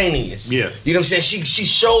spontaneous. Yeah. You know what I'm saying? She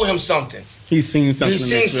showed him something. He's seen something. He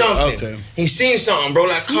seen something. Okay. He seen something, bro.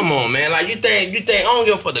 Like, come on, man. Like, you think I don't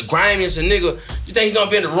give a fuck the grimiest a nigga. You think he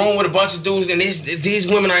gonna be in the room with a bunch of dudes and these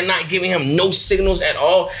women are not giving him no signals at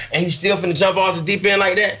all, and he's still finna jump off the deep end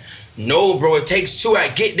like that? No, bro. It takes two. I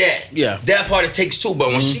get that. Yeah. That part it takes two. But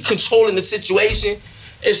when she controlling the situation,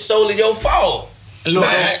 it's solely your fault. Look,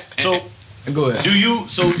 So go ahead. do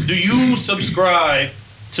you subscribe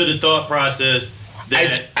to the thought process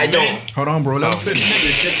that I don't. Hold on, bro. Let me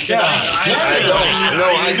finish. I don't.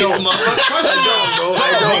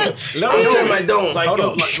 I don't. Like,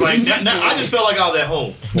 I just felt like I was at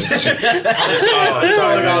home. I just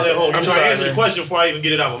felt like I was at home. I'm trying to answer the question before I even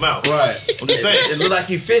get it out of my mouth. Right. I'm just saying. It look like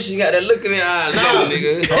you fishing. You got that look in the eyes,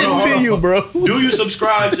 nigga. Continue, bro. Do you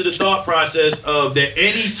subscribe to the thought process of that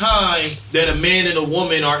any time that a man and a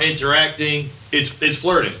woman are interacting, it's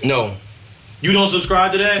flirting? No. You don't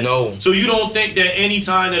subscribe to that? No. So you don't think that any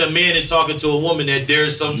time that a man is talking to a woman that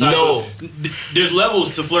there's some type of... There's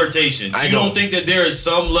levels to flirtation. You don't think that there is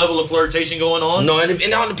some level of flirtation going on? No,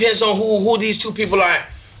 it all depends on who these two people are.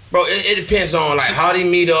 Bro, it depends on, like, how they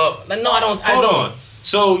meet up. Like, no, I don't. Hold on.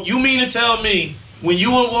 So you mean to tell me when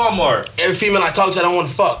you in Walmart... Every female I talk to, I don't want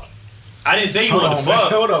to fuck. I didn't say you wanted to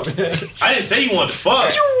fuck. Hold up, man. I didn't say you wanted to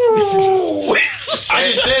fuck.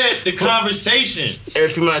 I just said the conversation Every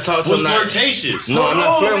female I talk to, was flirtatious. No, I'm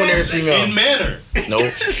not flirting with every female. In manner.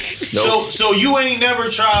 Nope. So you ain't never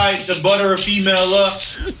tried to butter a female up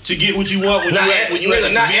to get what you want when Not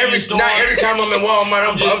every time I'm in Walmart,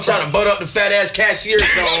 I'm trying to butter up the fat ass cashier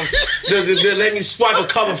song. Just let me swipe a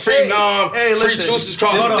couple free free juices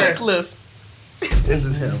across the there. Cliff. This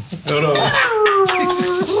is him. Hold on.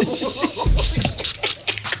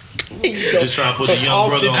 Just trying to put the young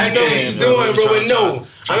brother on. I know what he's doing, bro, but no.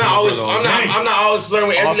 I'm not always flirting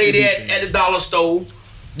with every lady at the dollar store.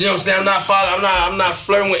 You know what I'm saying? I'm not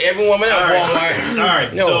flirting with every woman at Walmart. All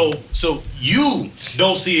right. No. So you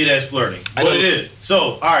don't see it as flirting, but it is. So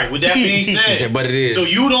all right. With that being He said, said, but it is. So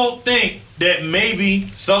you don't think that maybe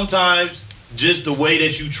sometimes just the way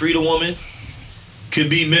that you treat a woman could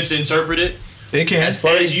be misinterpreted It can.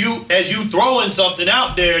 as you throwing something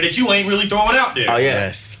out there that you ain't really throwing out there? Oh yeah.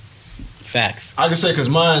 Yes. Facts. I can say because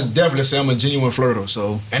mine definitely say I'm a genuine flirter.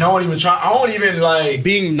 So, and I won't even like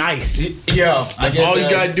Being nice. Yeah, That's all you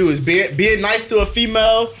gotta do is being nice to a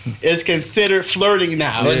female is considered flirting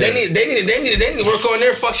now. But they need to work on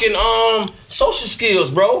their fucking social skills,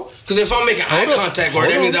 bro. Because if I'm making eye contact, bro,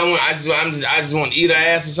 that means I just want to eat her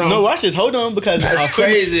ass or something. No, watch this. Hold on, because That's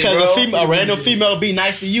crazy, bro. a random female be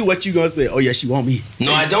nice to you. What you gonna say? Oh yeah, she want me.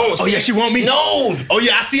 No, I don't. Oh yeah, she want me. No. Oh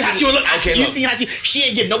yeah, I see how she look. Okay, You look. see how she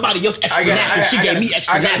ain't give nobody else extra napkins. She gave me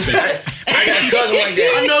extra napkins. I got a cousin like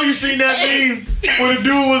that. I know you seen that meme where the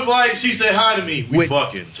dude was like, she said hi to me. We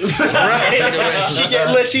fucking.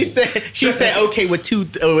 Right. She said okay with two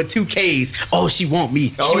Ks. Oh, she want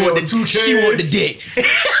me. Oh, She yeah, want with 2 She want the dick.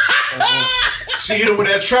 she hit her with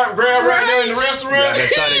that trap grab right there in the restaurant.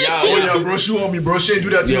 Y'all, Yeah, bro, she want me, bro. She ain't do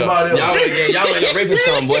that to nobody else. Y'all end up raping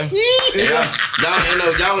something, boy.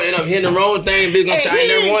 Y'all end up hitting the wrong thing. Bitch, gonna say I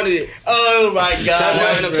ain't never wanted it. Oh my god.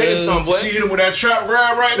 Y'all end up taking something, boy. She hit him with that trap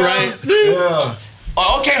grab right there. Right. Yeah.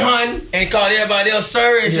 Oh, okay, hun, and called everybody else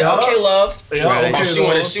sir. And Yeah. okay, love. Yeah, Right. okay, She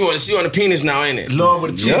want the penis now, ain't it? Love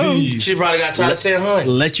with the TVs. She probably got tired of saying hun.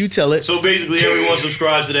 Let you tell it. So basically, everyone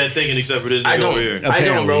subscribes to that thinking except for this I nigga don't. over here. I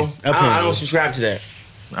don't, bro. I Apparently. don't subscribe to that.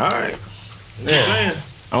 All right. Yeah. Just saying.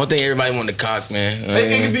 I don't think everybody want the cock, man.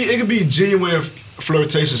 It could be genuine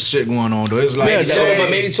flirtatious shit going on though. It's like Yeah, So, but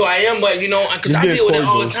maybe so I am, but you know, because Just I being deal with it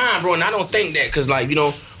all the cordial. time, bro, and I don't think that, because like, you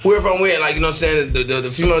know, whoever I'm with, like, you know what I'm saying,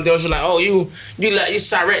 the female deals, like, oh, you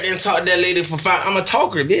sat right there and talk to that lady for 5. I'm a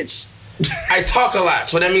talker, bitch. I talk a lot,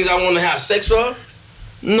 so that means I want to have sex with her?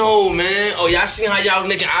 No, man. Oh, y'all seen how y'all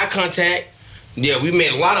making eye contact? Yeah, we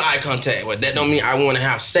made a lot of eye contact, but that don't mean I want to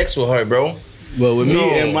have sex with her, bro. Well, with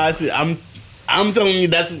me and my, I'm telling you,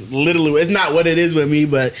 that's literally, it's not what it is with me,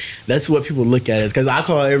 but that's what people look at it. Because I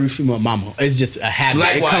call every female mama. It's just a habit.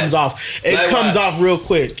 Likewise. It comes off real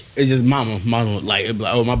quick. It's just mama, like,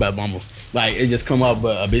 oh, my bad, mama. Like, it just come off,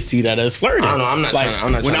 but a bitch see that as flirting. I don't know, I'm not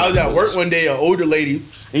trying when I was at work one day, an older lady,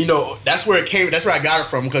 and, you know, that's where it came, that's where I got it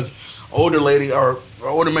from, because older lady, or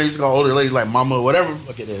older man used to call older lady, like mama, or whatever,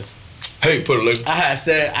 fuck it is. Hey, put it like I had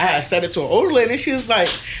said it to an older lady, and she was like,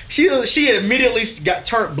 she immediately got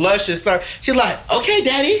turned blush and started. She's like, okay,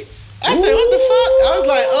 daddy. I said, what the fuck? I was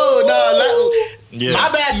like, oh no,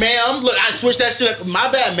 my bad, ma'am. Look, I switched that shit up.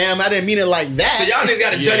 My bad, ma'am. I didn't mean it like that. So y'all niggas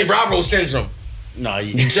got a Johnny Bravo syndrome. No,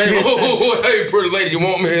 Johnny, hey, pretty lady, you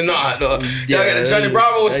want me or not? Y'all got a Johnny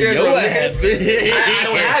Bravo syndrome. I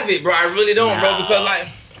don't have it, bro. I really don't, bro, because like.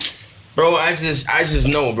 Bro, I just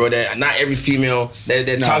know, bro, that not every female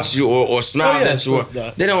that talks to you or smiles at you,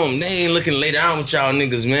 they ain't looking to lay down with y'all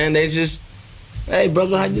niggas, man. They just, hey,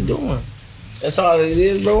 brother, how you doing? That's all it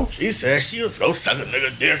is, bro. She said she was so suck a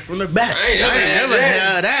nigga dick from the back. I ain't never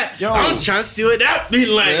had that. Yo. I'm trying to see what that be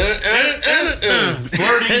like.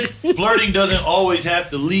 Flirting doesn't always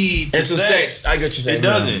have to lead to sex. I get what you're saying. It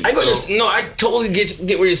doesn't. I totally get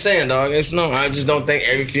what you're saying, dog. I just don't think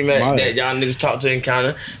every female that y'all niggas talk to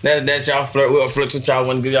encounter that y'all flirt with or flirt with y'all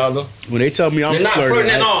want to give y'all though. When they tell me I'm You're not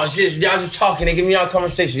flirting at all. It's just y'all just talking. They give me y'all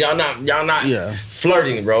conversation. Y'all not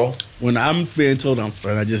flirting, bro. When I'm being told I'm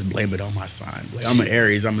flirting, I just blame it on my sign. Like, I'm an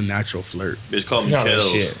Aries. I'm a natural flirt. Bitch, call me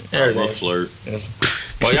Kettles. I'm a flirt.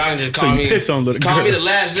 Well, y'all can just call me. Call me the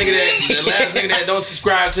last nigga that don't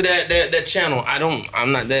subscribe to that channel. I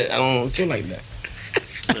don't feel like that.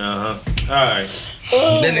 All right.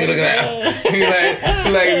 That nigga look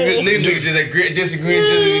like nigga just disagreeing just to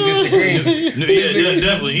be disagreeing. Yeah,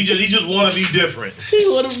 definitely. He just want to be different. He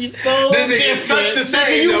want to be so. This nigga is such the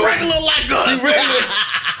same. You regular like us. You regular.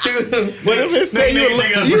 What if it say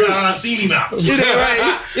I seen him out. It ain't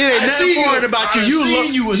right. It ain't nothing foreign about you.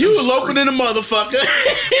 You eloping in the motherfucker.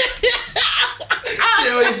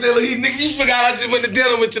 Yeah, what you said, nigga, you forgot I just went to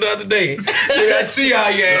dinner with you the other day. I see how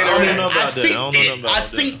you ain't. I don't know about that. I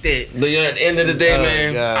seen that. But yeah, at the end of the day,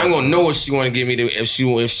 man, I'm gonna know what she want to give me if she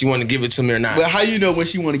want to give it to me or not. But how you know when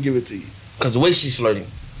she want to give it to you? Cause the way she's flirting.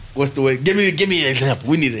 What's the way? Give me an example.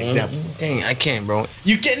 We need an example. Dang, I can't, bro.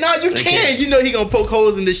 You can. No, you can. You know he gonna poke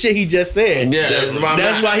holes in the shit he just said. Yeah,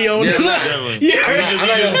 that's why he don't. He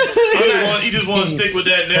just want to stick with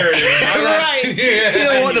that narrative. Right. He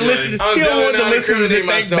don't want to listen. He don't want the listeners to think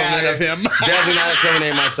bad of him. Definitely not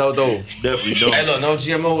incriminate myself though. Definitely don't. Hey, look, no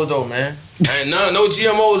GMOs though, man. Ain't no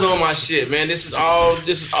GMOs on my shit, man. This is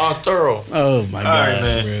all thorough. Oh my god, all right,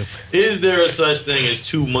 man. Bro. Is there a such thing as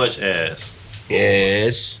too much ass?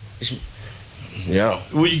 Yes. Yeah.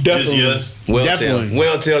 Well, you just yes.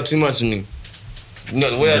 Whale tail too much of me. You know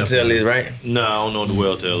what the whale tail is, right? No, I don't know what the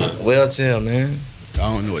whale tail is. Whale tail, man. I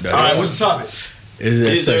don't know what that is. All right, what's the topic?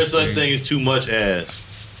 Is there such thing as too much ass?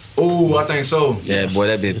 Oh, I think so. Yeah, boy,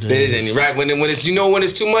 that bitch big, ain't it? Right? When it's you know when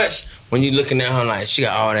it's too much? When you looking at her like she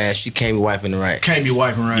got all that ass, she can't be wiping it right. Can't be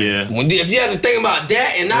wiping right. Yeah. If you have to think about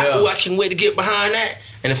that and not, I can't wait to get behind that.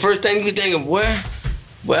 And the first thing you be thinking, boy,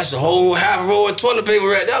 that's a whole half roll of toilet paper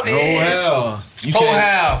right there. Oh hell. Whole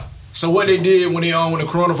half. So what they did when the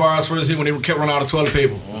coronavirus first hit, when they kept running out of toilet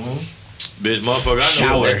paper? Bitch, motherfucker, I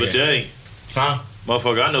know bought a bidet. Huh?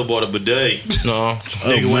 Motherfucker, I know bought a bidet. No.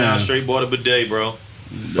 Nigga went out straight bought a bidet, bro.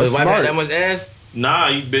 But why had that much ass? Nah,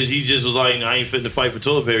 he just was like, I ain't fit to fight for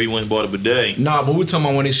toilet paper. He went and bought a bidet. Nah, but we talking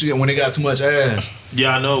about when they got too much ass.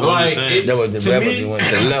 Yeah, I know. What I'm saying.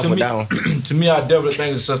 To me, I definitely think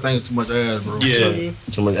there's such thing as too much ass, bro. Yeah.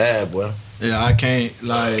 Too much ass, boy. Yeah, I can't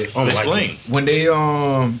like. Explain. When they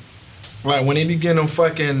when they be getting them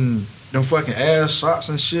fucking ass shots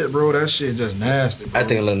and shit, bro, that shit just nasty, bro. I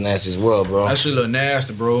think it look nasty as well, bro. That shit look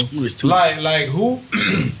nasty, bro. Like who?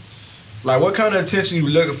 Like, what kind of attention you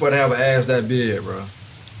looking for to have an ass that big, bro?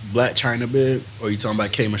 Black China big, or you talking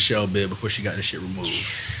about K Michelle big before she got the shit removed?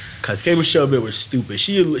 Cause K Michelle big was stupid.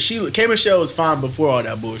 K Michelle was fine before all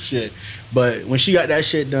that bullshit, but when she got that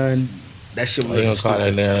shit done, that shit was. You gonna call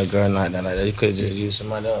that girl not that like that? You could just use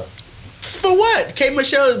somebody else. For what? K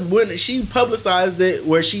Michelle, when she publicized it,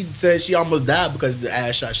 where she said she almost died because of the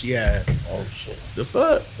ass shot she had. Oh shit! The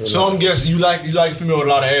fuck? So I'm guessing you like a female with a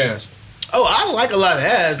lot of ass. Oh, I like a lot of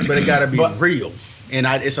ass, but it gotta be real. and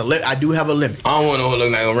I do have a limit. I don't want no one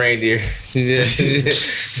look like a reindeer. That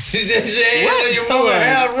shit, your mama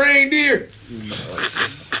have reindeer.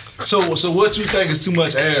 So what you think is too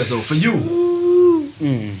much ass though for you?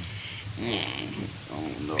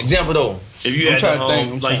 Example though. If you had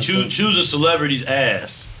to choose a celebrity's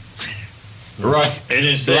ass, right, and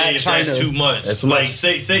then say Black if China. that's too much. That's too like much.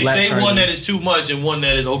 say Black China. one that is too much and one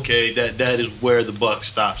that is okay. That is where the buck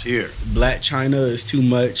stops here. Black China is too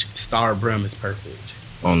much. Star Brim is perfect.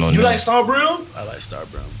 Oh no, you like Star Brim? I like Star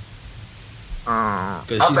Brim. I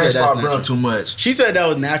She think said Star that's Brim natural. too much. She said that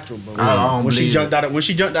was natural, bro. I don't when she believe jumped it. out of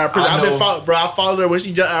prison, I know. I followed her when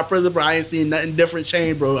she jumped out of prison, bro. I ain't seen nothing different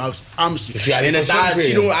change, bro. I promise you. She had And the to go thighs, to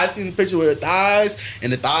prison. I seen the picture with her thighs,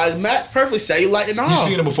 and the thighs match perfectly, cellulite and all. You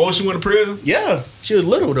seen her before she went to prison? Yeah, she was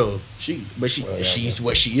little though. She's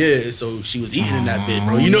what she is, so she was eating in that bitch,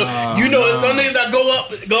 bro. You know, it's some niggas that go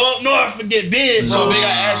up north and get big, bro. So they got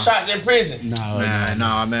ass shots in prison. Nah,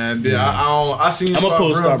 man. I seen I'm gonna Star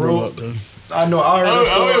pull Brim, Star bro. Brim up, though. I know. I heard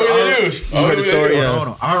her story. You heard the story, yeah. Hold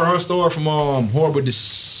on. I heard her story from Horrible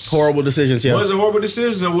Decisions, yeah. Was it Horrible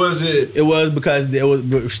Decisions or was it? It was because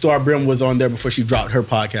Star Brim was on there before she dropped her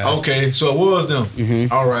podcast. Okay, so it was them.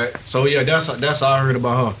 Mhm. All right. So yeah, that's how I heard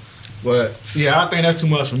about her. But yeah, I think that's too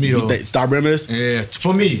much for me You though. think Star Brim is? Yeah,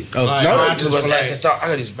 for me. Oh, Like, no, I it's just But feel that's like, a thought. I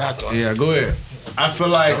got this bathroom. yeah, go ahead. I feel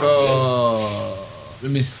like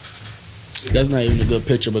let me. That's not even a good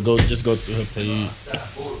picture, but just go through her page.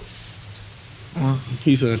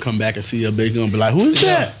 He's gonna come back and see her, but he's gonna be like, "Who is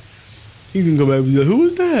that?" He can go back and be like, "Who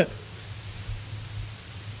is that?"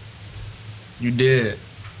 You did.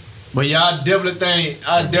 But yeah, I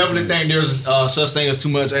definitely think there's such thing as too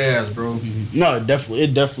much ass, bro. No, it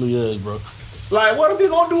definitely is, bro. Like, what are we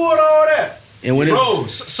gonna do with all that? And when Bro,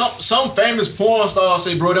 some famous porn stars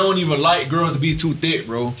say, bro, they don't even like girls to be too thick,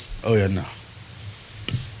 bro. oh yeah, no.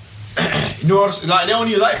 You know what I'm saying? Like, they don't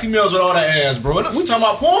even like females with all that ass, bro. We talking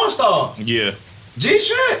about porn stars. Yeah, G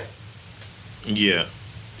shit. yeah.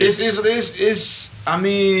 It's I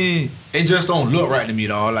mean, it just don't look right to me,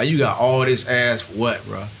 dog. Like, you got all this ass for what,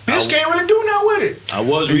 bro? Bitch can't really do nothing with it. I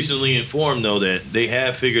was recently informed though that they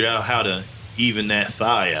have figured out how to even that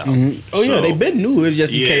thigh out. Mm-hmm. Oh yeah, So, they been new. It's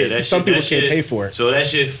just you yeah, can't. that Some shit- people that can't shit- pay for it. So that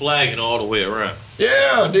shit flagging all the way around.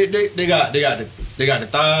 Yeah, they got the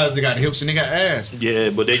thighs, they got the hips, and they got ass.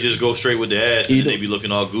 Yeah, but they just go straight with the ass and You then they be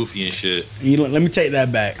looking all goofy and shit. You know, let me take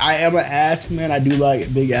that back. I am an ass man. I do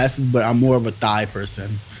like big asses, but I'm more of a thigh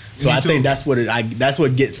person. So Me I too. think that's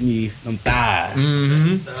what gets me them thighs.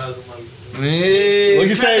 Mm-hmm. What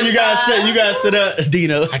you say? You guys sit up,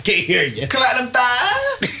 Dino. I can't hear you. Clap them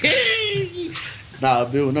thighs. Nah,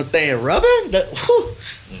 Bill, no thing rubbing.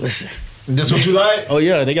 Listen. That's what you like? Oh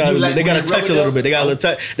yeah, they got You like they got when to they rub touch it a little up? bit. They got a little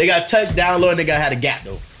touch. They got touch down low and they got had a gap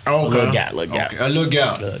though. Okay. A little gap. Okay, a little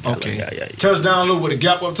gap. Little gap, Okay. little gap, yeah. Touch down low with a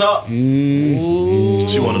gap up top.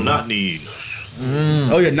 She want to not need.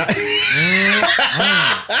 Oh yeah, not.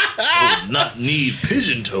 Not need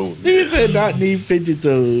pigeon toed. He said not need fidget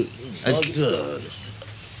toes. Oh, God.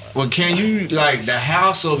 Well, can you, like, the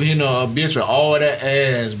house of hitting a bitch with all that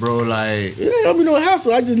ass, bro, like, Yeah, I mean no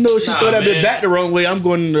hassle. I just know she Nah, throw that man. bit back the wrong way. I'm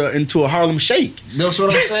going into a Harlem Shake. that's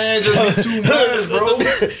what I'm saying, just be too much, bro.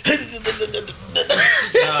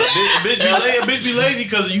 Bitch be lazy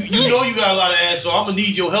because you know you got a lot of ass, so I'm gonna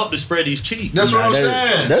need your help to spread these cheeks. That's what I'm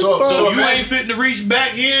saying. that's So, fine. So you imagine- ain't fitting to reach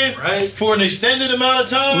back here Right. for an extended amount of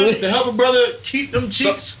time to help a brother keep them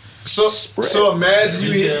cheeks. So imagine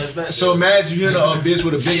you hit a bitch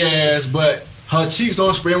with a big ass, but her cheeks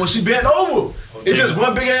don't spread when she bent over. It's just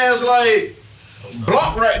one big ass like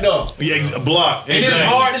block right there, Yeah, block. and it's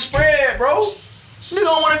hard to spread, bro. Nigga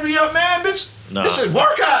don't want to be up, man, bitch. Nah. This is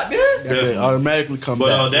workout, man. That bit automatically come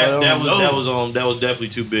But back. that was definitely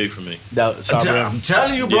too big for me. I'm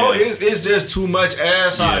telling you, bro, Yeah. it's just too much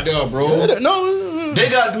ass out there, bro. No. They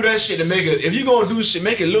gotta do that shit to make it. If you gonna do shit,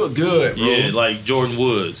 make it look good, bro. Yeah, like Jordan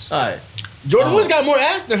Woods. All right. Jordan Woods got more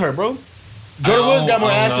ass than her, bro. Jordan Woods got more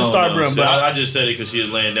ass than Star Brim, So but I just said it because she was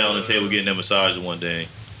laying down on the table getting that massage one day.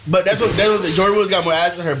 that's what Jordan Woods got more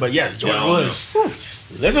ass than her. But yes, Jordan Yeah, I Woods.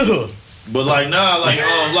 Listen to her. But like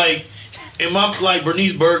like in my like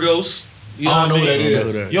Bernice Burgos. You know I don't what know I who mean?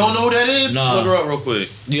 that is. You don't know who that is? Nah. Look her up real quick.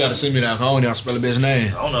 You gotta send me that. 'Cause I don't know how to spell a bitch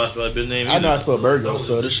name. I don't know how to spell that bitch name. I know I either. spell Virgo,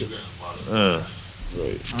 so this shit.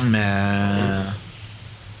 Man,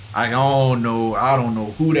 I don't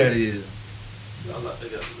know who that is.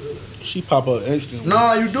 She pop up instantly.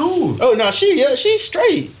 Nah, you do. Oh no, she's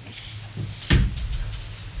straight.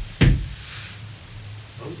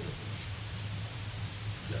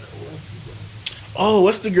 Oh,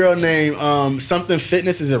 what's the girl name? Something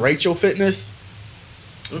Fitness. Is it Rachel Fitness?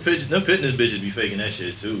 Them fitness bitches be faking that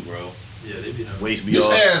shit too, bro. Yeah, they be done. Waist be This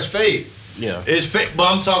all. ass fake. Yeah. It's fake, but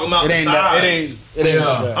I'm talking about It the ain't size. that. It ain't.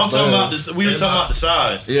 Yeah. I'm talking about the. We were talking about the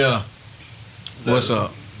size. Yeah. What's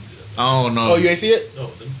up? I don't know. Oh, you ain't see it? No,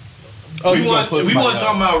 them. Oh, we you want gonna put we my- want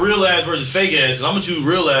talking about real ass versus fake ass. Cause I'm gonna choose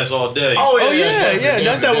real ass all day. Oh yeah.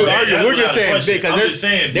 That's not what we're arguing. We're just saying big I'm because just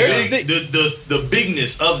saying there's big, the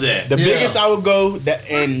bigness of that. the Yeah. biggest I would go that,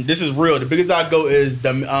 and this is real. The biggest I go is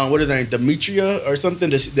the what is her name, Demetria or something.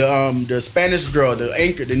 The Spanish girl, the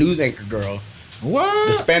anchor, the news anchor girl, the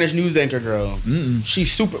What? Spanish news anchor girl. Mm-mm.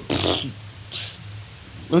 She's super.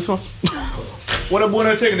 Listen, What a boy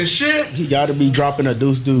that taking the shit? he got to be dropping a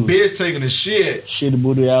deuce. Bitch taking the shit. Shitty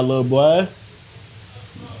booty out, little boy.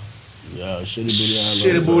 Yeah, shitty booty out,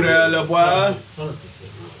 Shitty little booty boy. out, little boy. 100%.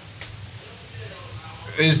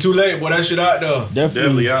 It's too late, boy. That shit out there.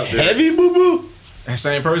 Definitely out there. Heavy boo boo. That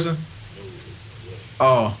same person?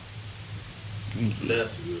 Oh.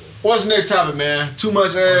 That's good. What's the next topic, man? Too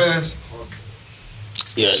much ass.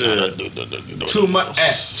 Shit. Too much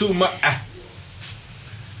ass. Too much ass.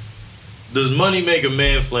 Does money make a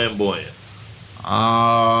man flamboyant?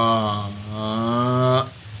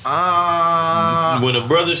 When a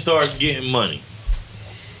brother starts getting money,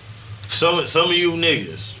 some of you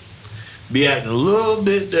niggas be acting a little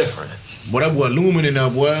bit different. Boy, that boy looming in there,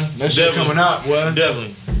 boy. That shit Definitely. coming out, boy.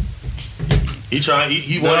 Definitely. He wanted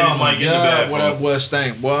his mic in the back. What that boy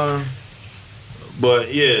stank, boy.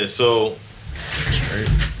 But yeah, so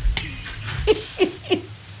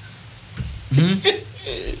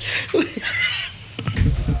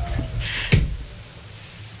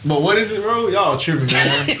But what is it, bro? Y'all tripping,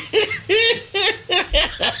 man.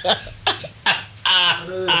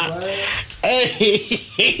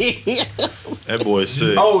 that boy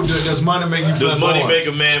sick. Oh, does money make you Does money flamboyant? make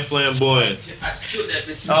a man flamboyant? I killed that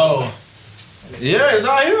bitch. Oh. Yeah, it's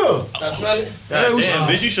out here. I smell it. God we damn,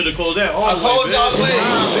 saw. bitch, you should have closed that all I the way. closed all the way.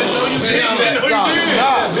 Stop.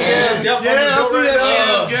 Yeah, I see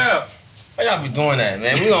that gap. Why y'all be doing that,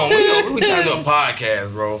 man? We trying to do a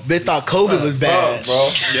podcast, bro. Bitch thought COVID was bad. bro.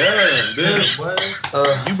 Yeah, bitch.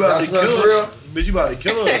 You about to kill her. Bitch, you about to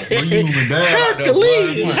kill her. You moving bad out there,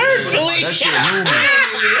 Hercules, boy. Hercules. That shit moving.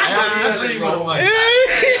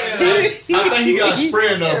 I think he got a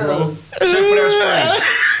spray in there, bro. Check for that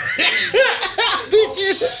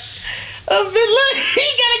He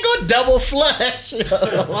gotta go double flush. spray. Bro,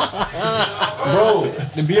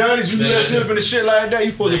 to be honest, you do that shit for the shit like that,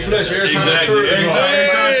 you pull the flesh every time. Exactly. Every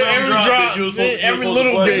time something Every drop, drop, bitch, you was supposed to every pull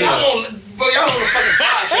little the bit. flesh. Y'all on the fucking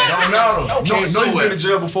podcast. Don't know. No, so you what? been in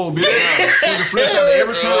jail before, bitch. Pull the flesh out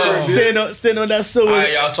every time, bitch. Sitting on that All silver.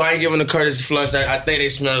 right, y'all. So I ain't giving the courtesy flush. I think they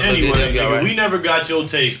smell a little bit. Anyway, They'll be all nigga, right. we never got your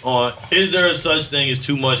take on is there a such thing as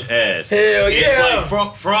too much ass? Hell It's yeah.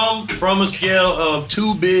 like from a scale of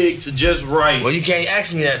too big to just right. Well, you can't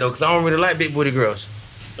ask me that though, cause I don't really like big booty girls.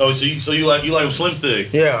 Oh, so you like them slim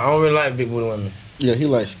thick, Yeah, I don't really like big booty women. Yeah, he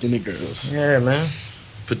likes skinny girls. Yeah, man.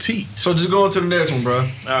 petite. So just go on to the next one, bro.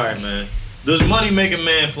 All right, man. Does money make a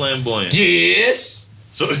man flamboyant? Yes.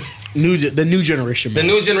 So The new generation, The man.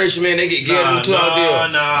 new generation, man, they get geared on the $2 bill.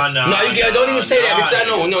 Nah. No, you can't. Don't even say that because I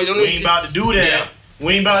know. No, you don't We even. ain't about to do that. Yeah.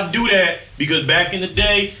 We ain't about to do that because back in the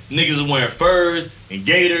day, niggas was wearing furs and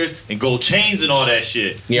gaiters and gold chains and all that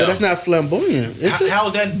shit. But that's not flamboyant. Is it? How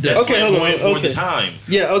is that? That's Okay, hold on, flamboyant for the okay. time.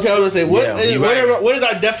 Yeah, okay, I was gonna say what Yeah, is, you're right. what is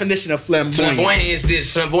our definition of flamboyant? Flamboyant is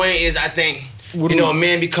this. Flamboyant is, I think, What you do know, a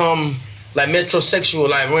man become like metrosexual.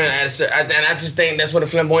 Like, and I just think that's what a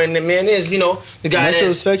flamboyant man is. You know, the guy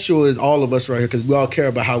that's. Metrosexual is all of us right here because we all care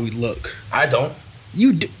about how we look. I don't.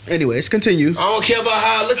 You do. Anyways, continue. I don't care about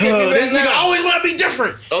how I look at me This right nigga now. always want to be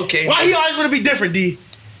different. Okay. Why he always want to be different, D?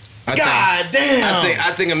 I God damn.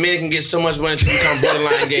 I think a man can get so much money to become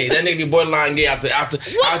borderline gay. That nigga be borderline gay after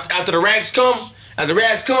the rags come. After the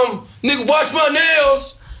rags come, nigga, watch my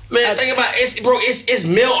nails. Man, think about it, it's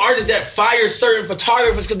male artists that fire certain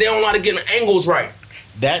photographers because they don't know how to get the angles right.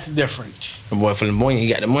 That's different. My boy Flamboyant, he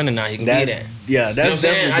got the money now. He can That's be that. yeah. You know what I'm That's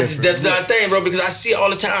saying? definitely different. That's the thing, bro, because I see it all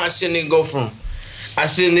the time. I see a nigga go from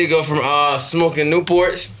smoking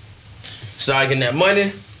Newports, start getting that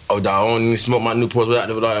money. Oh, dog, I don't even smoke my Newports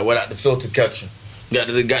without the filter catcher. Got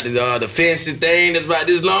the fancy thing that's about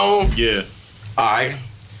this long. Yeah. All right.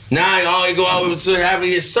 Now I always go out to having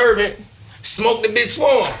his servant smoke the bitch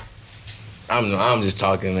for him. I'm just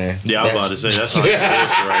talking, man. Yeah, I was about to say that's not bullshit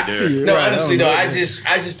right there. No, Right, honestly I though, don't I know.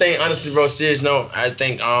 just think honestly, bro, serious. No, I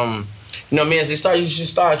think man, you should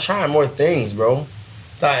start trying more things, bro.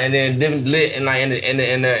 And then living lit and like in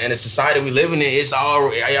the society we live in, it's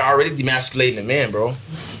already demasculating the man, bro.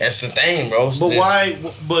 That's the thing, bro. But why?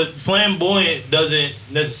 But flamboyant doesn't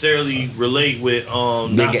necessarily relate with not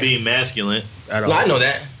Nigga. being masculine. At all. No, I know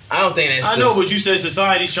that. I don't think that's I know, but you said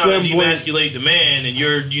society's trying to Flamboyant. demasculate the man,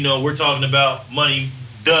 and we're talking about money.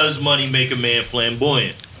 Does money make a man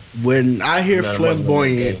flamboyant? When I hear Not a mother,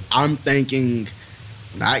 flamboyant, gay. I'm thinking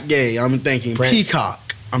not gay. I'm thinking Prince.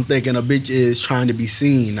 peacock. I'm thinking a bitch is trying to be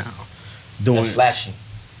seen now, doing. That's flashy.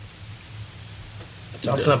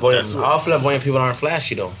 All flamboyant people aren't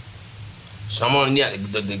flashy though. Someone, yeah,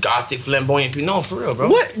 the gothic flamboyant people. No, for real, bro.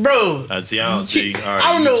 What, bro? I don't see. All right,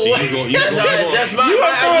 I don't know what- That's my You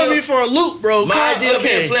are throwing idea. me for a loop, bro. My idea of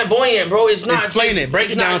being flamboyant, bro, is not Explain just, it. Break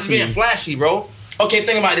it's it not down just to being me. flashy, bro. Okay,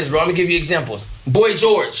 think about this, bro. I'm gonna give you examples. Boy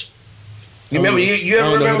George. You remember? You I ever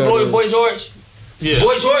don't know remember who that Boy is. George? Yeah.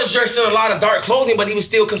 Boy George dressed in a lot of dark clothing, but he was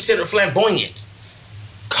still considered flamboyant.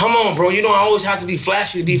 Come on, bro. You don't always have to be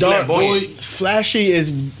flashy to be Dark flamboyant. Flashy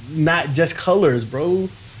is not just colors, bro.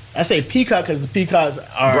 I say peacock because the peacocks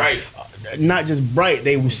are Bright. not just bright.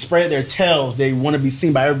 They spread their tails. They want to be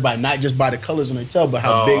seen by everybody, not just by the colors on their tail, but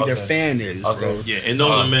how Oh, big their okay. fan is, Okay. bro. Yeah, and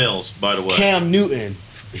those are males, by the way. Cam Newton,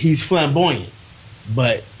 he's flamboyant,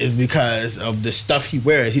 but it's because of the stuff he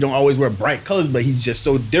wears. He don't always wear bright colors, but he's just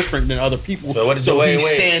so different than other people. So what is he Dwayne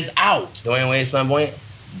Wade? stands out. Dwayne Wade flamboyant?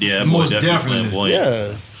 Yeah, that boy Most definitely definitely. flamboyant.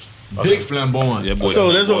 Yeah. Big flamboyant. Yeah, boy,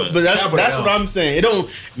 So that's flamboyant. what, but that's Cowboy what Elf. I'm saying. It don't.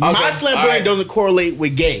 My flamboyant alright. doesn't correlate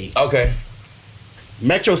with gay. Okay.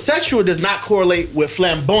 Metrosexual does not correlate with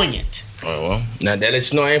flamboyant. Oh, well, now that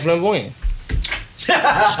lets you know I ain't flamboyant. Man,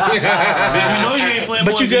 you know you ain't flamboyant,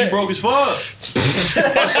 But you but you just- broke as fuck. So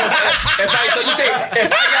you think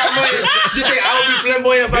if I got money, you think I would be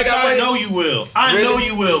flamboyant if I Bitch, got I money? know you will. I Really? know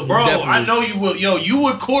you will, bro. Definitely. I know you will. Yo, you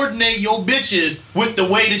would coordinate your bitches with the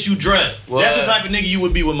way that you dress. What? That's the type of nigga you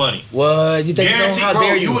would be with money. What? You think so? Guaranteed, How bro.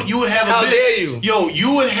 dare you? You would have a How bitch. dare you? Yo,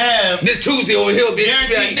 you would have This Tuesday over here, bitch. I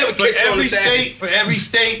guaranteed never for catch you on every the Saturday. state. For every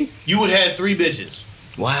state, you would have 3 bitches,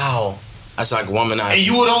 Wow. That's like womanizer. and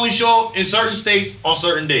you would only show up in certain states on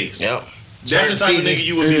certain days. Yep. That's the type of nigga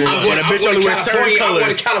you would be. I'm with. going to bitch only wear certain I'm going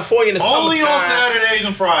colors. to California in the Only on summertime. Saturdays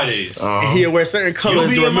and Fridays. And he'll wear certain You'll colors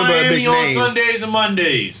be to in remember a Miami bitch on name. Sundays and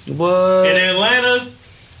Mondays. What? In Atlanta's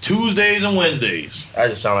Tuesdays and Wednesdays. I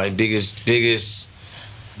just sound like biggest.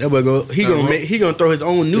 That boy go. He gonna throw his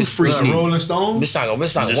own new This- free this sneak. Rolling Stone. Bitch talking I'm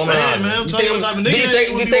just saying, man. I'm telling you what type of nigga Do you that think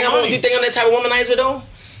you would be with money. I'm that type of womanizer though?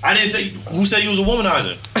 I didn't say who said you was a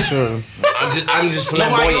womanizer. I'm just No,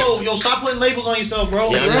 flamboyant. yo, stop putting labels on yourself, bro.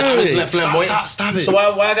 Yeah, I'm just Right. flamboyant. Stop it. So why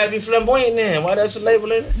I gotta be flamboyant then? Why that's a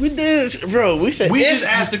label in it? We did, bro. We said We if- just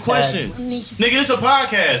asked the question. Nigga, it's a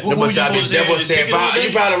podcast. What That boy were you said, supposed to say? Just kick it all you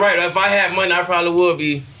day? probably right. If I had money, I probably would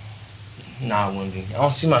be. Nah, I wouldn't be. I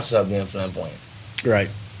don't see myself being flamboyant. right.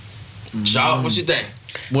 Shaw, what you think?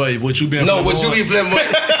 What you been? No, would you be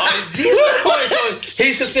flamboyant? He's flamboyant, so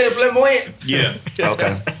he's considered flamboyant? Yeah,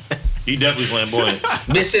 Okay. he definitely flamboyant.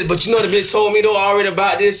 Bitch said, but you know the bitch told me though already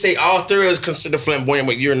about this. Say all three is considered flamboyant,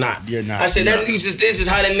 but you're not. You're not. I said that nigga just this is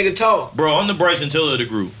how that nigga talk. Bro, I'm the Bryson Tiller of the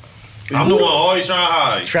group. I'm the one always trying to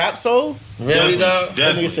hide. Trap soul. Really, dog? That nigga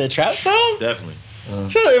Definitely. said trap soul. Definitely.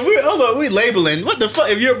 So if we hold on, we labeling. What the fuck?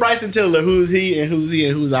 If you're Bryson Tiller, who's he and who's he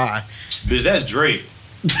and who's I? Bitch, that's Drake.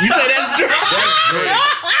 You say that's Drake. That's Drake.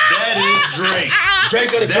 That is Drake.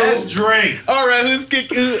 Drake of the That's crew. Drake. All right, who's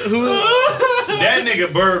kick? Who? That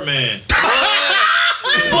nigga Birdman.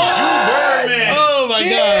 You Birdman. Oh my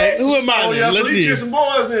God! Who am I? Oh then? yeah, so Let's you see. kissing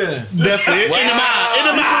boys then. Definitely. In the mile. In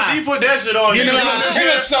the mile. He put that shit on. In the you. mile.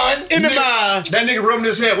 Tell son. In the mile. That nigga rubbing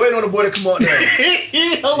his head, waiting on the boy to come out there.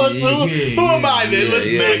 Hold on, who am I then? Let's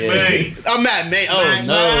yeah, Mac see. Bang. I'm Matt May. Oh Mac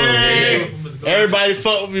no. Bang. Everybody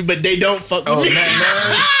fuck with me, but they don't fuck with me.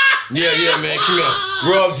 Yeah, man. Come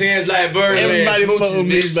here. Rubs hands like Birdman. Everybody fuck Smooches, with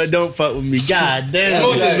me, bitch. but don't fuck with me. God damn.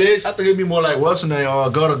 Smooches, bitch. I think it'd be more like what's her name?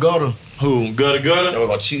 Gutter. Who? Gutter That Gutter? boy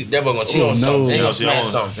gonna cheat. That boy gonna cheat Oh, on no. something. They Yeah, gonna see, smash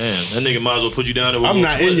something. Damn, that nigga might as well put you down there with I'm a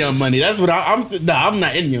not little in your twist. money. That's what I'm. Nah, I'm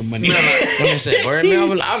not in your money. What you say,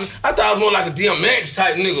 Birdman? I thought I was more like a DMX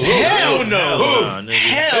type nigga. Hell no. Nah, nigga.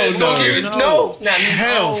 Hell Let's go give it. No, nah,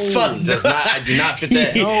 Hell, fuck. That's not. I do not fit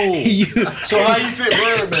that. So how you fit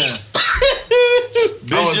Birdman?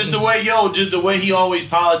 Bitch, just the way, just the way he always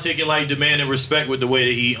politicking, like demanding respect with the way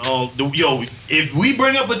that he, if we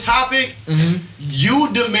bring up a topic, you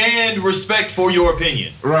demand respect for your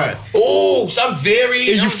opinion. Right. Oh, so I'm very.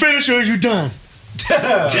 Is you finished or is you done?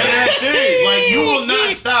 That's it. Like, you will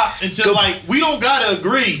not stop until, like, we don't gotta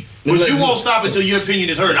agree, but you won't stop until your opinion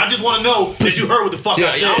is heard. I just want to know that you heard what the fuck I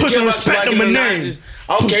Yeah, said. I don't Put care some about respect you on my liking it or name. not. Just-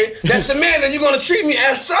 Okay, that's a man, and you're gonna treat me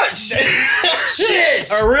as such.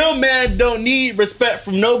 Shit. A real man don't need respect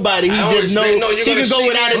from nobody. He I don't just know respect- no, he you're can gonna go treat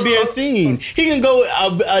without me- it being seen. He can go.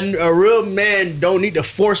 A real man don't need to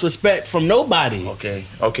force respect from nobody. Okay.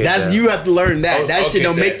 That's you have to learn that. Oh, That okay, shit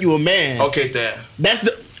don't that. make you a man. Okay, that. That's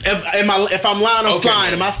the. If I'm lying, I'm Okay, flying,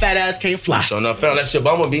 man. and my fat ass can't fly. So no, fella, that's your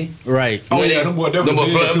bumblebee. Right. Oh yeah, them boy definitely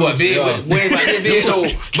big, too. big. Yeah. We ain't like this big though.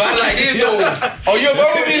 But like this though. Oh, you're a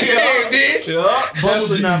bumblebee, bitch.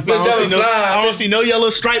 Definitely not Bitch, flying. definitely flying. I don't see no yellow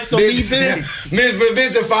stripes on me, bitch.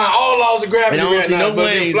 Bitch, defying all laws of gravity And I don't right see now. no But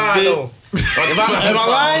wings, they fly bitch. though. Am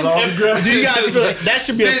I lying? Do you guys feel like that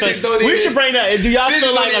should be a Physics thing? don't We even- should bring that. Do y'all Physics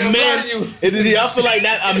feel like don't a even man? apply to Do y'all feel like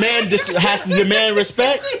that a man has to demand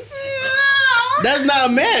respect? That's not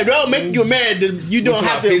a man, bro. Make you a man. You don't talking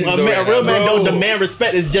have to. physics A right real now, man bro. don't demand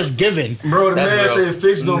respect. It's just given. Bro, the That's man real. said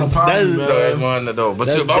fixed on the potty, That is- So that's man. one though. But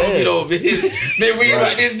That's you're a bumblebee dead. though, bitch. Man, we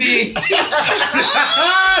about this big.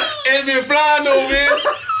 And been flying though, man.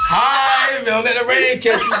 Hi, man. Let the rain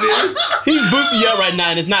catch you, bitch. He's boosting you up right now,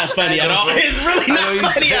 and it's not funny at all. It's really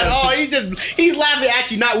not funny at all. He's laughing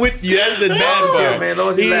at you, not with you. That's the bad part. man,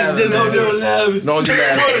 don't you He's laugh, just man. up there laughing. Don't you Bro,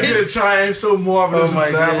 laugh. get a time so marvelous Oh, my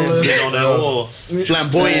and fabulous. Get on that wall.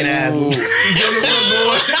 Flamboyant ass,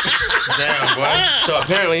 Damn, boy. So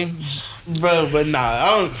apparently, bro. But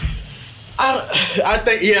nah,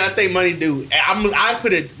 I think money do. I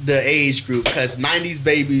put it the age group because 90s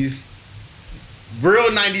babies. Real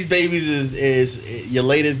 90s babies is your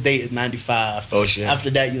latest date is 95. Oh, shit. After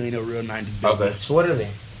that, you ain't a real 90s baby. okay. So what are they?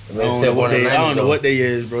 I don't know what they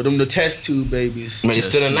is, bro. Them the test tube babies. Man, it's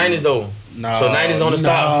still in the 90s though. Nah, So 90s on the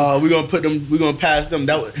stop. Nah, we gonna put them. We gonna pass them.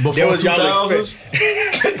 That Before was y'all 2000s?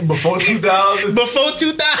 expect. Before 2000? Before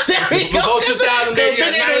 2000, there we go. Before 2000, baby,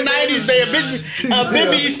 Bitch ain't no 90s, baby.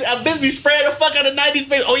 A bitch be spread the fuck out of 90s,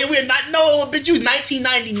 baby. Oh yeah, we're not. No, bitch, you was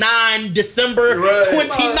 1999 December Right.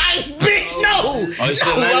 29th, bitch. No. Oh, you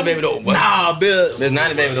still 90 baby though. What? Nah, Bill. There's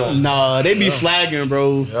 90 baby though. Nah, they be flagging,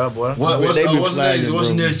 bro. Yeah, boy. What's They be next? flagging, What's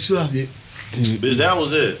bro. next? Bitch, that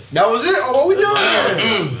was it. That was it? Oh, what we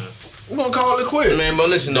doing? We're gonna call it quit. Man, but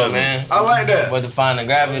listen though, man. I like that. But to find the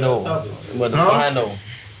gravity though. But to find though.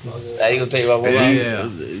 How you gonna take my boy? Yeah.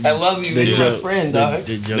 I love you. You're my friend, dog.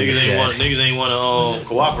 Niggas ain't want to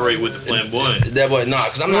cooperate with the flamboyant. That boy, nah,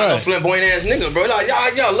 cause I'm not no flamboyant ass nigga, bro. Like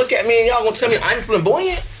y'all look at me and y'all gonna tell me I'm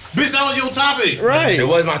flamboyant? Bitch, that was your topic. Right. It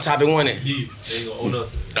was my topic, wasn't it?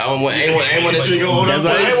 I ain't want to shit. That's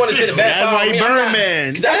why I ain't want to shit the back. That's why he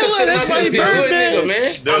Birdman. That's why he Birdman,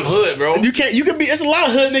 man. I'm hood, bro. You can't. You can be. It's a lot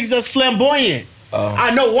of hood niggas that's flamboyant.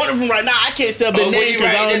 I know one of them right now. I can't say a big Oh, name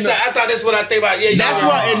because I don't know. I thought that's what I think about. Yeah, That's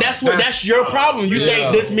why, and that's your problem. You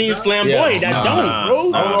think this means flamboyant? That don't,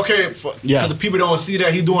 bro. Oh, okay, because the people don't see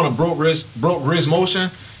that he doing a broke wrist motion.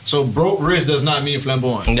 So broke wrist does not mean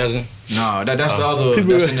flamboyant. It doesn't. No, that's the other.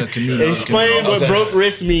 People That's in the community. explain what Okay. broke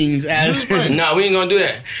wrist means. As Nah, we ain't gonna do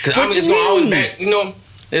that. Cause What I'm you just gonna always mean? back. You know,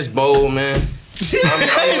 it's bold, man. I'm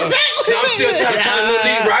still trying to tell the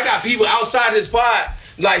league, bro. I got people outside this pod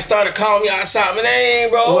like starting to call me outside. Man, they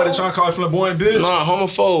ain't, bro. What they trying to call it flamboyant bitch? Nah,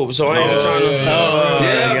 homophobe. So I ain't trying to.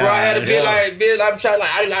 Yeah, bro. I had a bit like, I'm trying like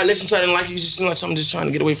I listen to it and like you just seem like something just trying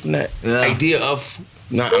to get away from that idea of.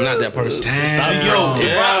 Nah, I'm not that person.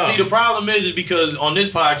 The problem is because on this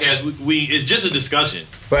podcast we it's just a discussion.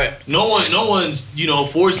 Right. No one's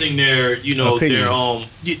forcing their Opinions.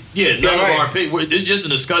 their none right. of our opinions. It's just a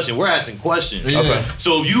discussion. We're asking questions. Yeah. Okay.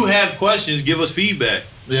 So if you have questions, give us feedback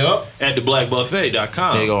Yep. at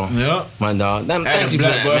theblackbuffet.com. There you go. Yep. My dog. Thank the you for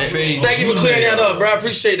Black that, man. Buffet Thank you for clearing that up, bro. I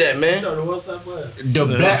appreciate that, man. The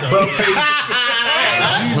Black Buffet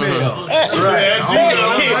Gmail. Right.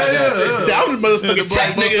 See, I'm the motherfucking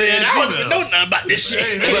tech nigga, and I don't even know nothing about this shit.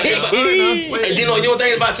 Hey, Dino, you don't think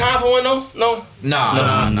it's about time for one though? No.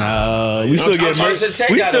 Nah. We still I'm get talking to the merch. tech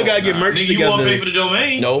We guy, still though. gotta get merch Nigga, you want to pay for together. the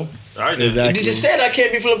domain? No. All right, then. Exactly. You just said I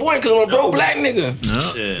can't be flamboyant because I'm a broke black nigga.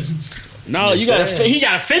 Shit. No, you got he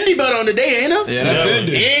got a Fendi belt on today, ain't he? Yeah, that's Yeah.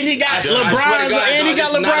 offended. And he got I swear to LeBron's God, on. And he dog, got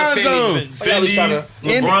this is not LeBron's on. Fendi's,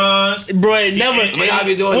 And- LeBron's. Bro, it never. But y'all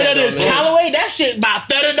be doing What that, that is? though, man. Callaway? That shit about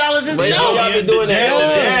 $30 But y'all itself. been doing that, The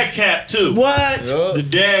though. dad cap too. What? The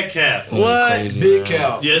dad cap. What? Big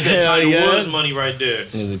cow. Yeah, that's that Hell Tiger yeah. Woods money right there.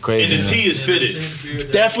 This is crazy. And the T is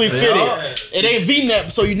fitted. Definitely fitted. It ain't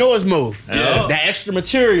V-neck, so you know it's more. Yeah. That extra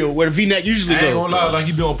material where the V-neck usually I ain't go. gonna lie, like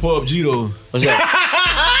you be on PUBG though. What's that?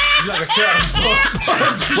 You like a cat.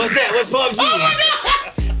 What's that? What's PUBG?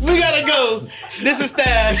 We gotta go. This is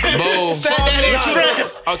that. Bo. Fat Daddy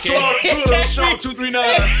Express. Okay. Two of those show 239,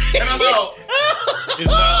 and I'm out.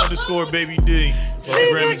 It's not _ baby D.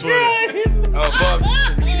 Instagram and Twitter. Oh,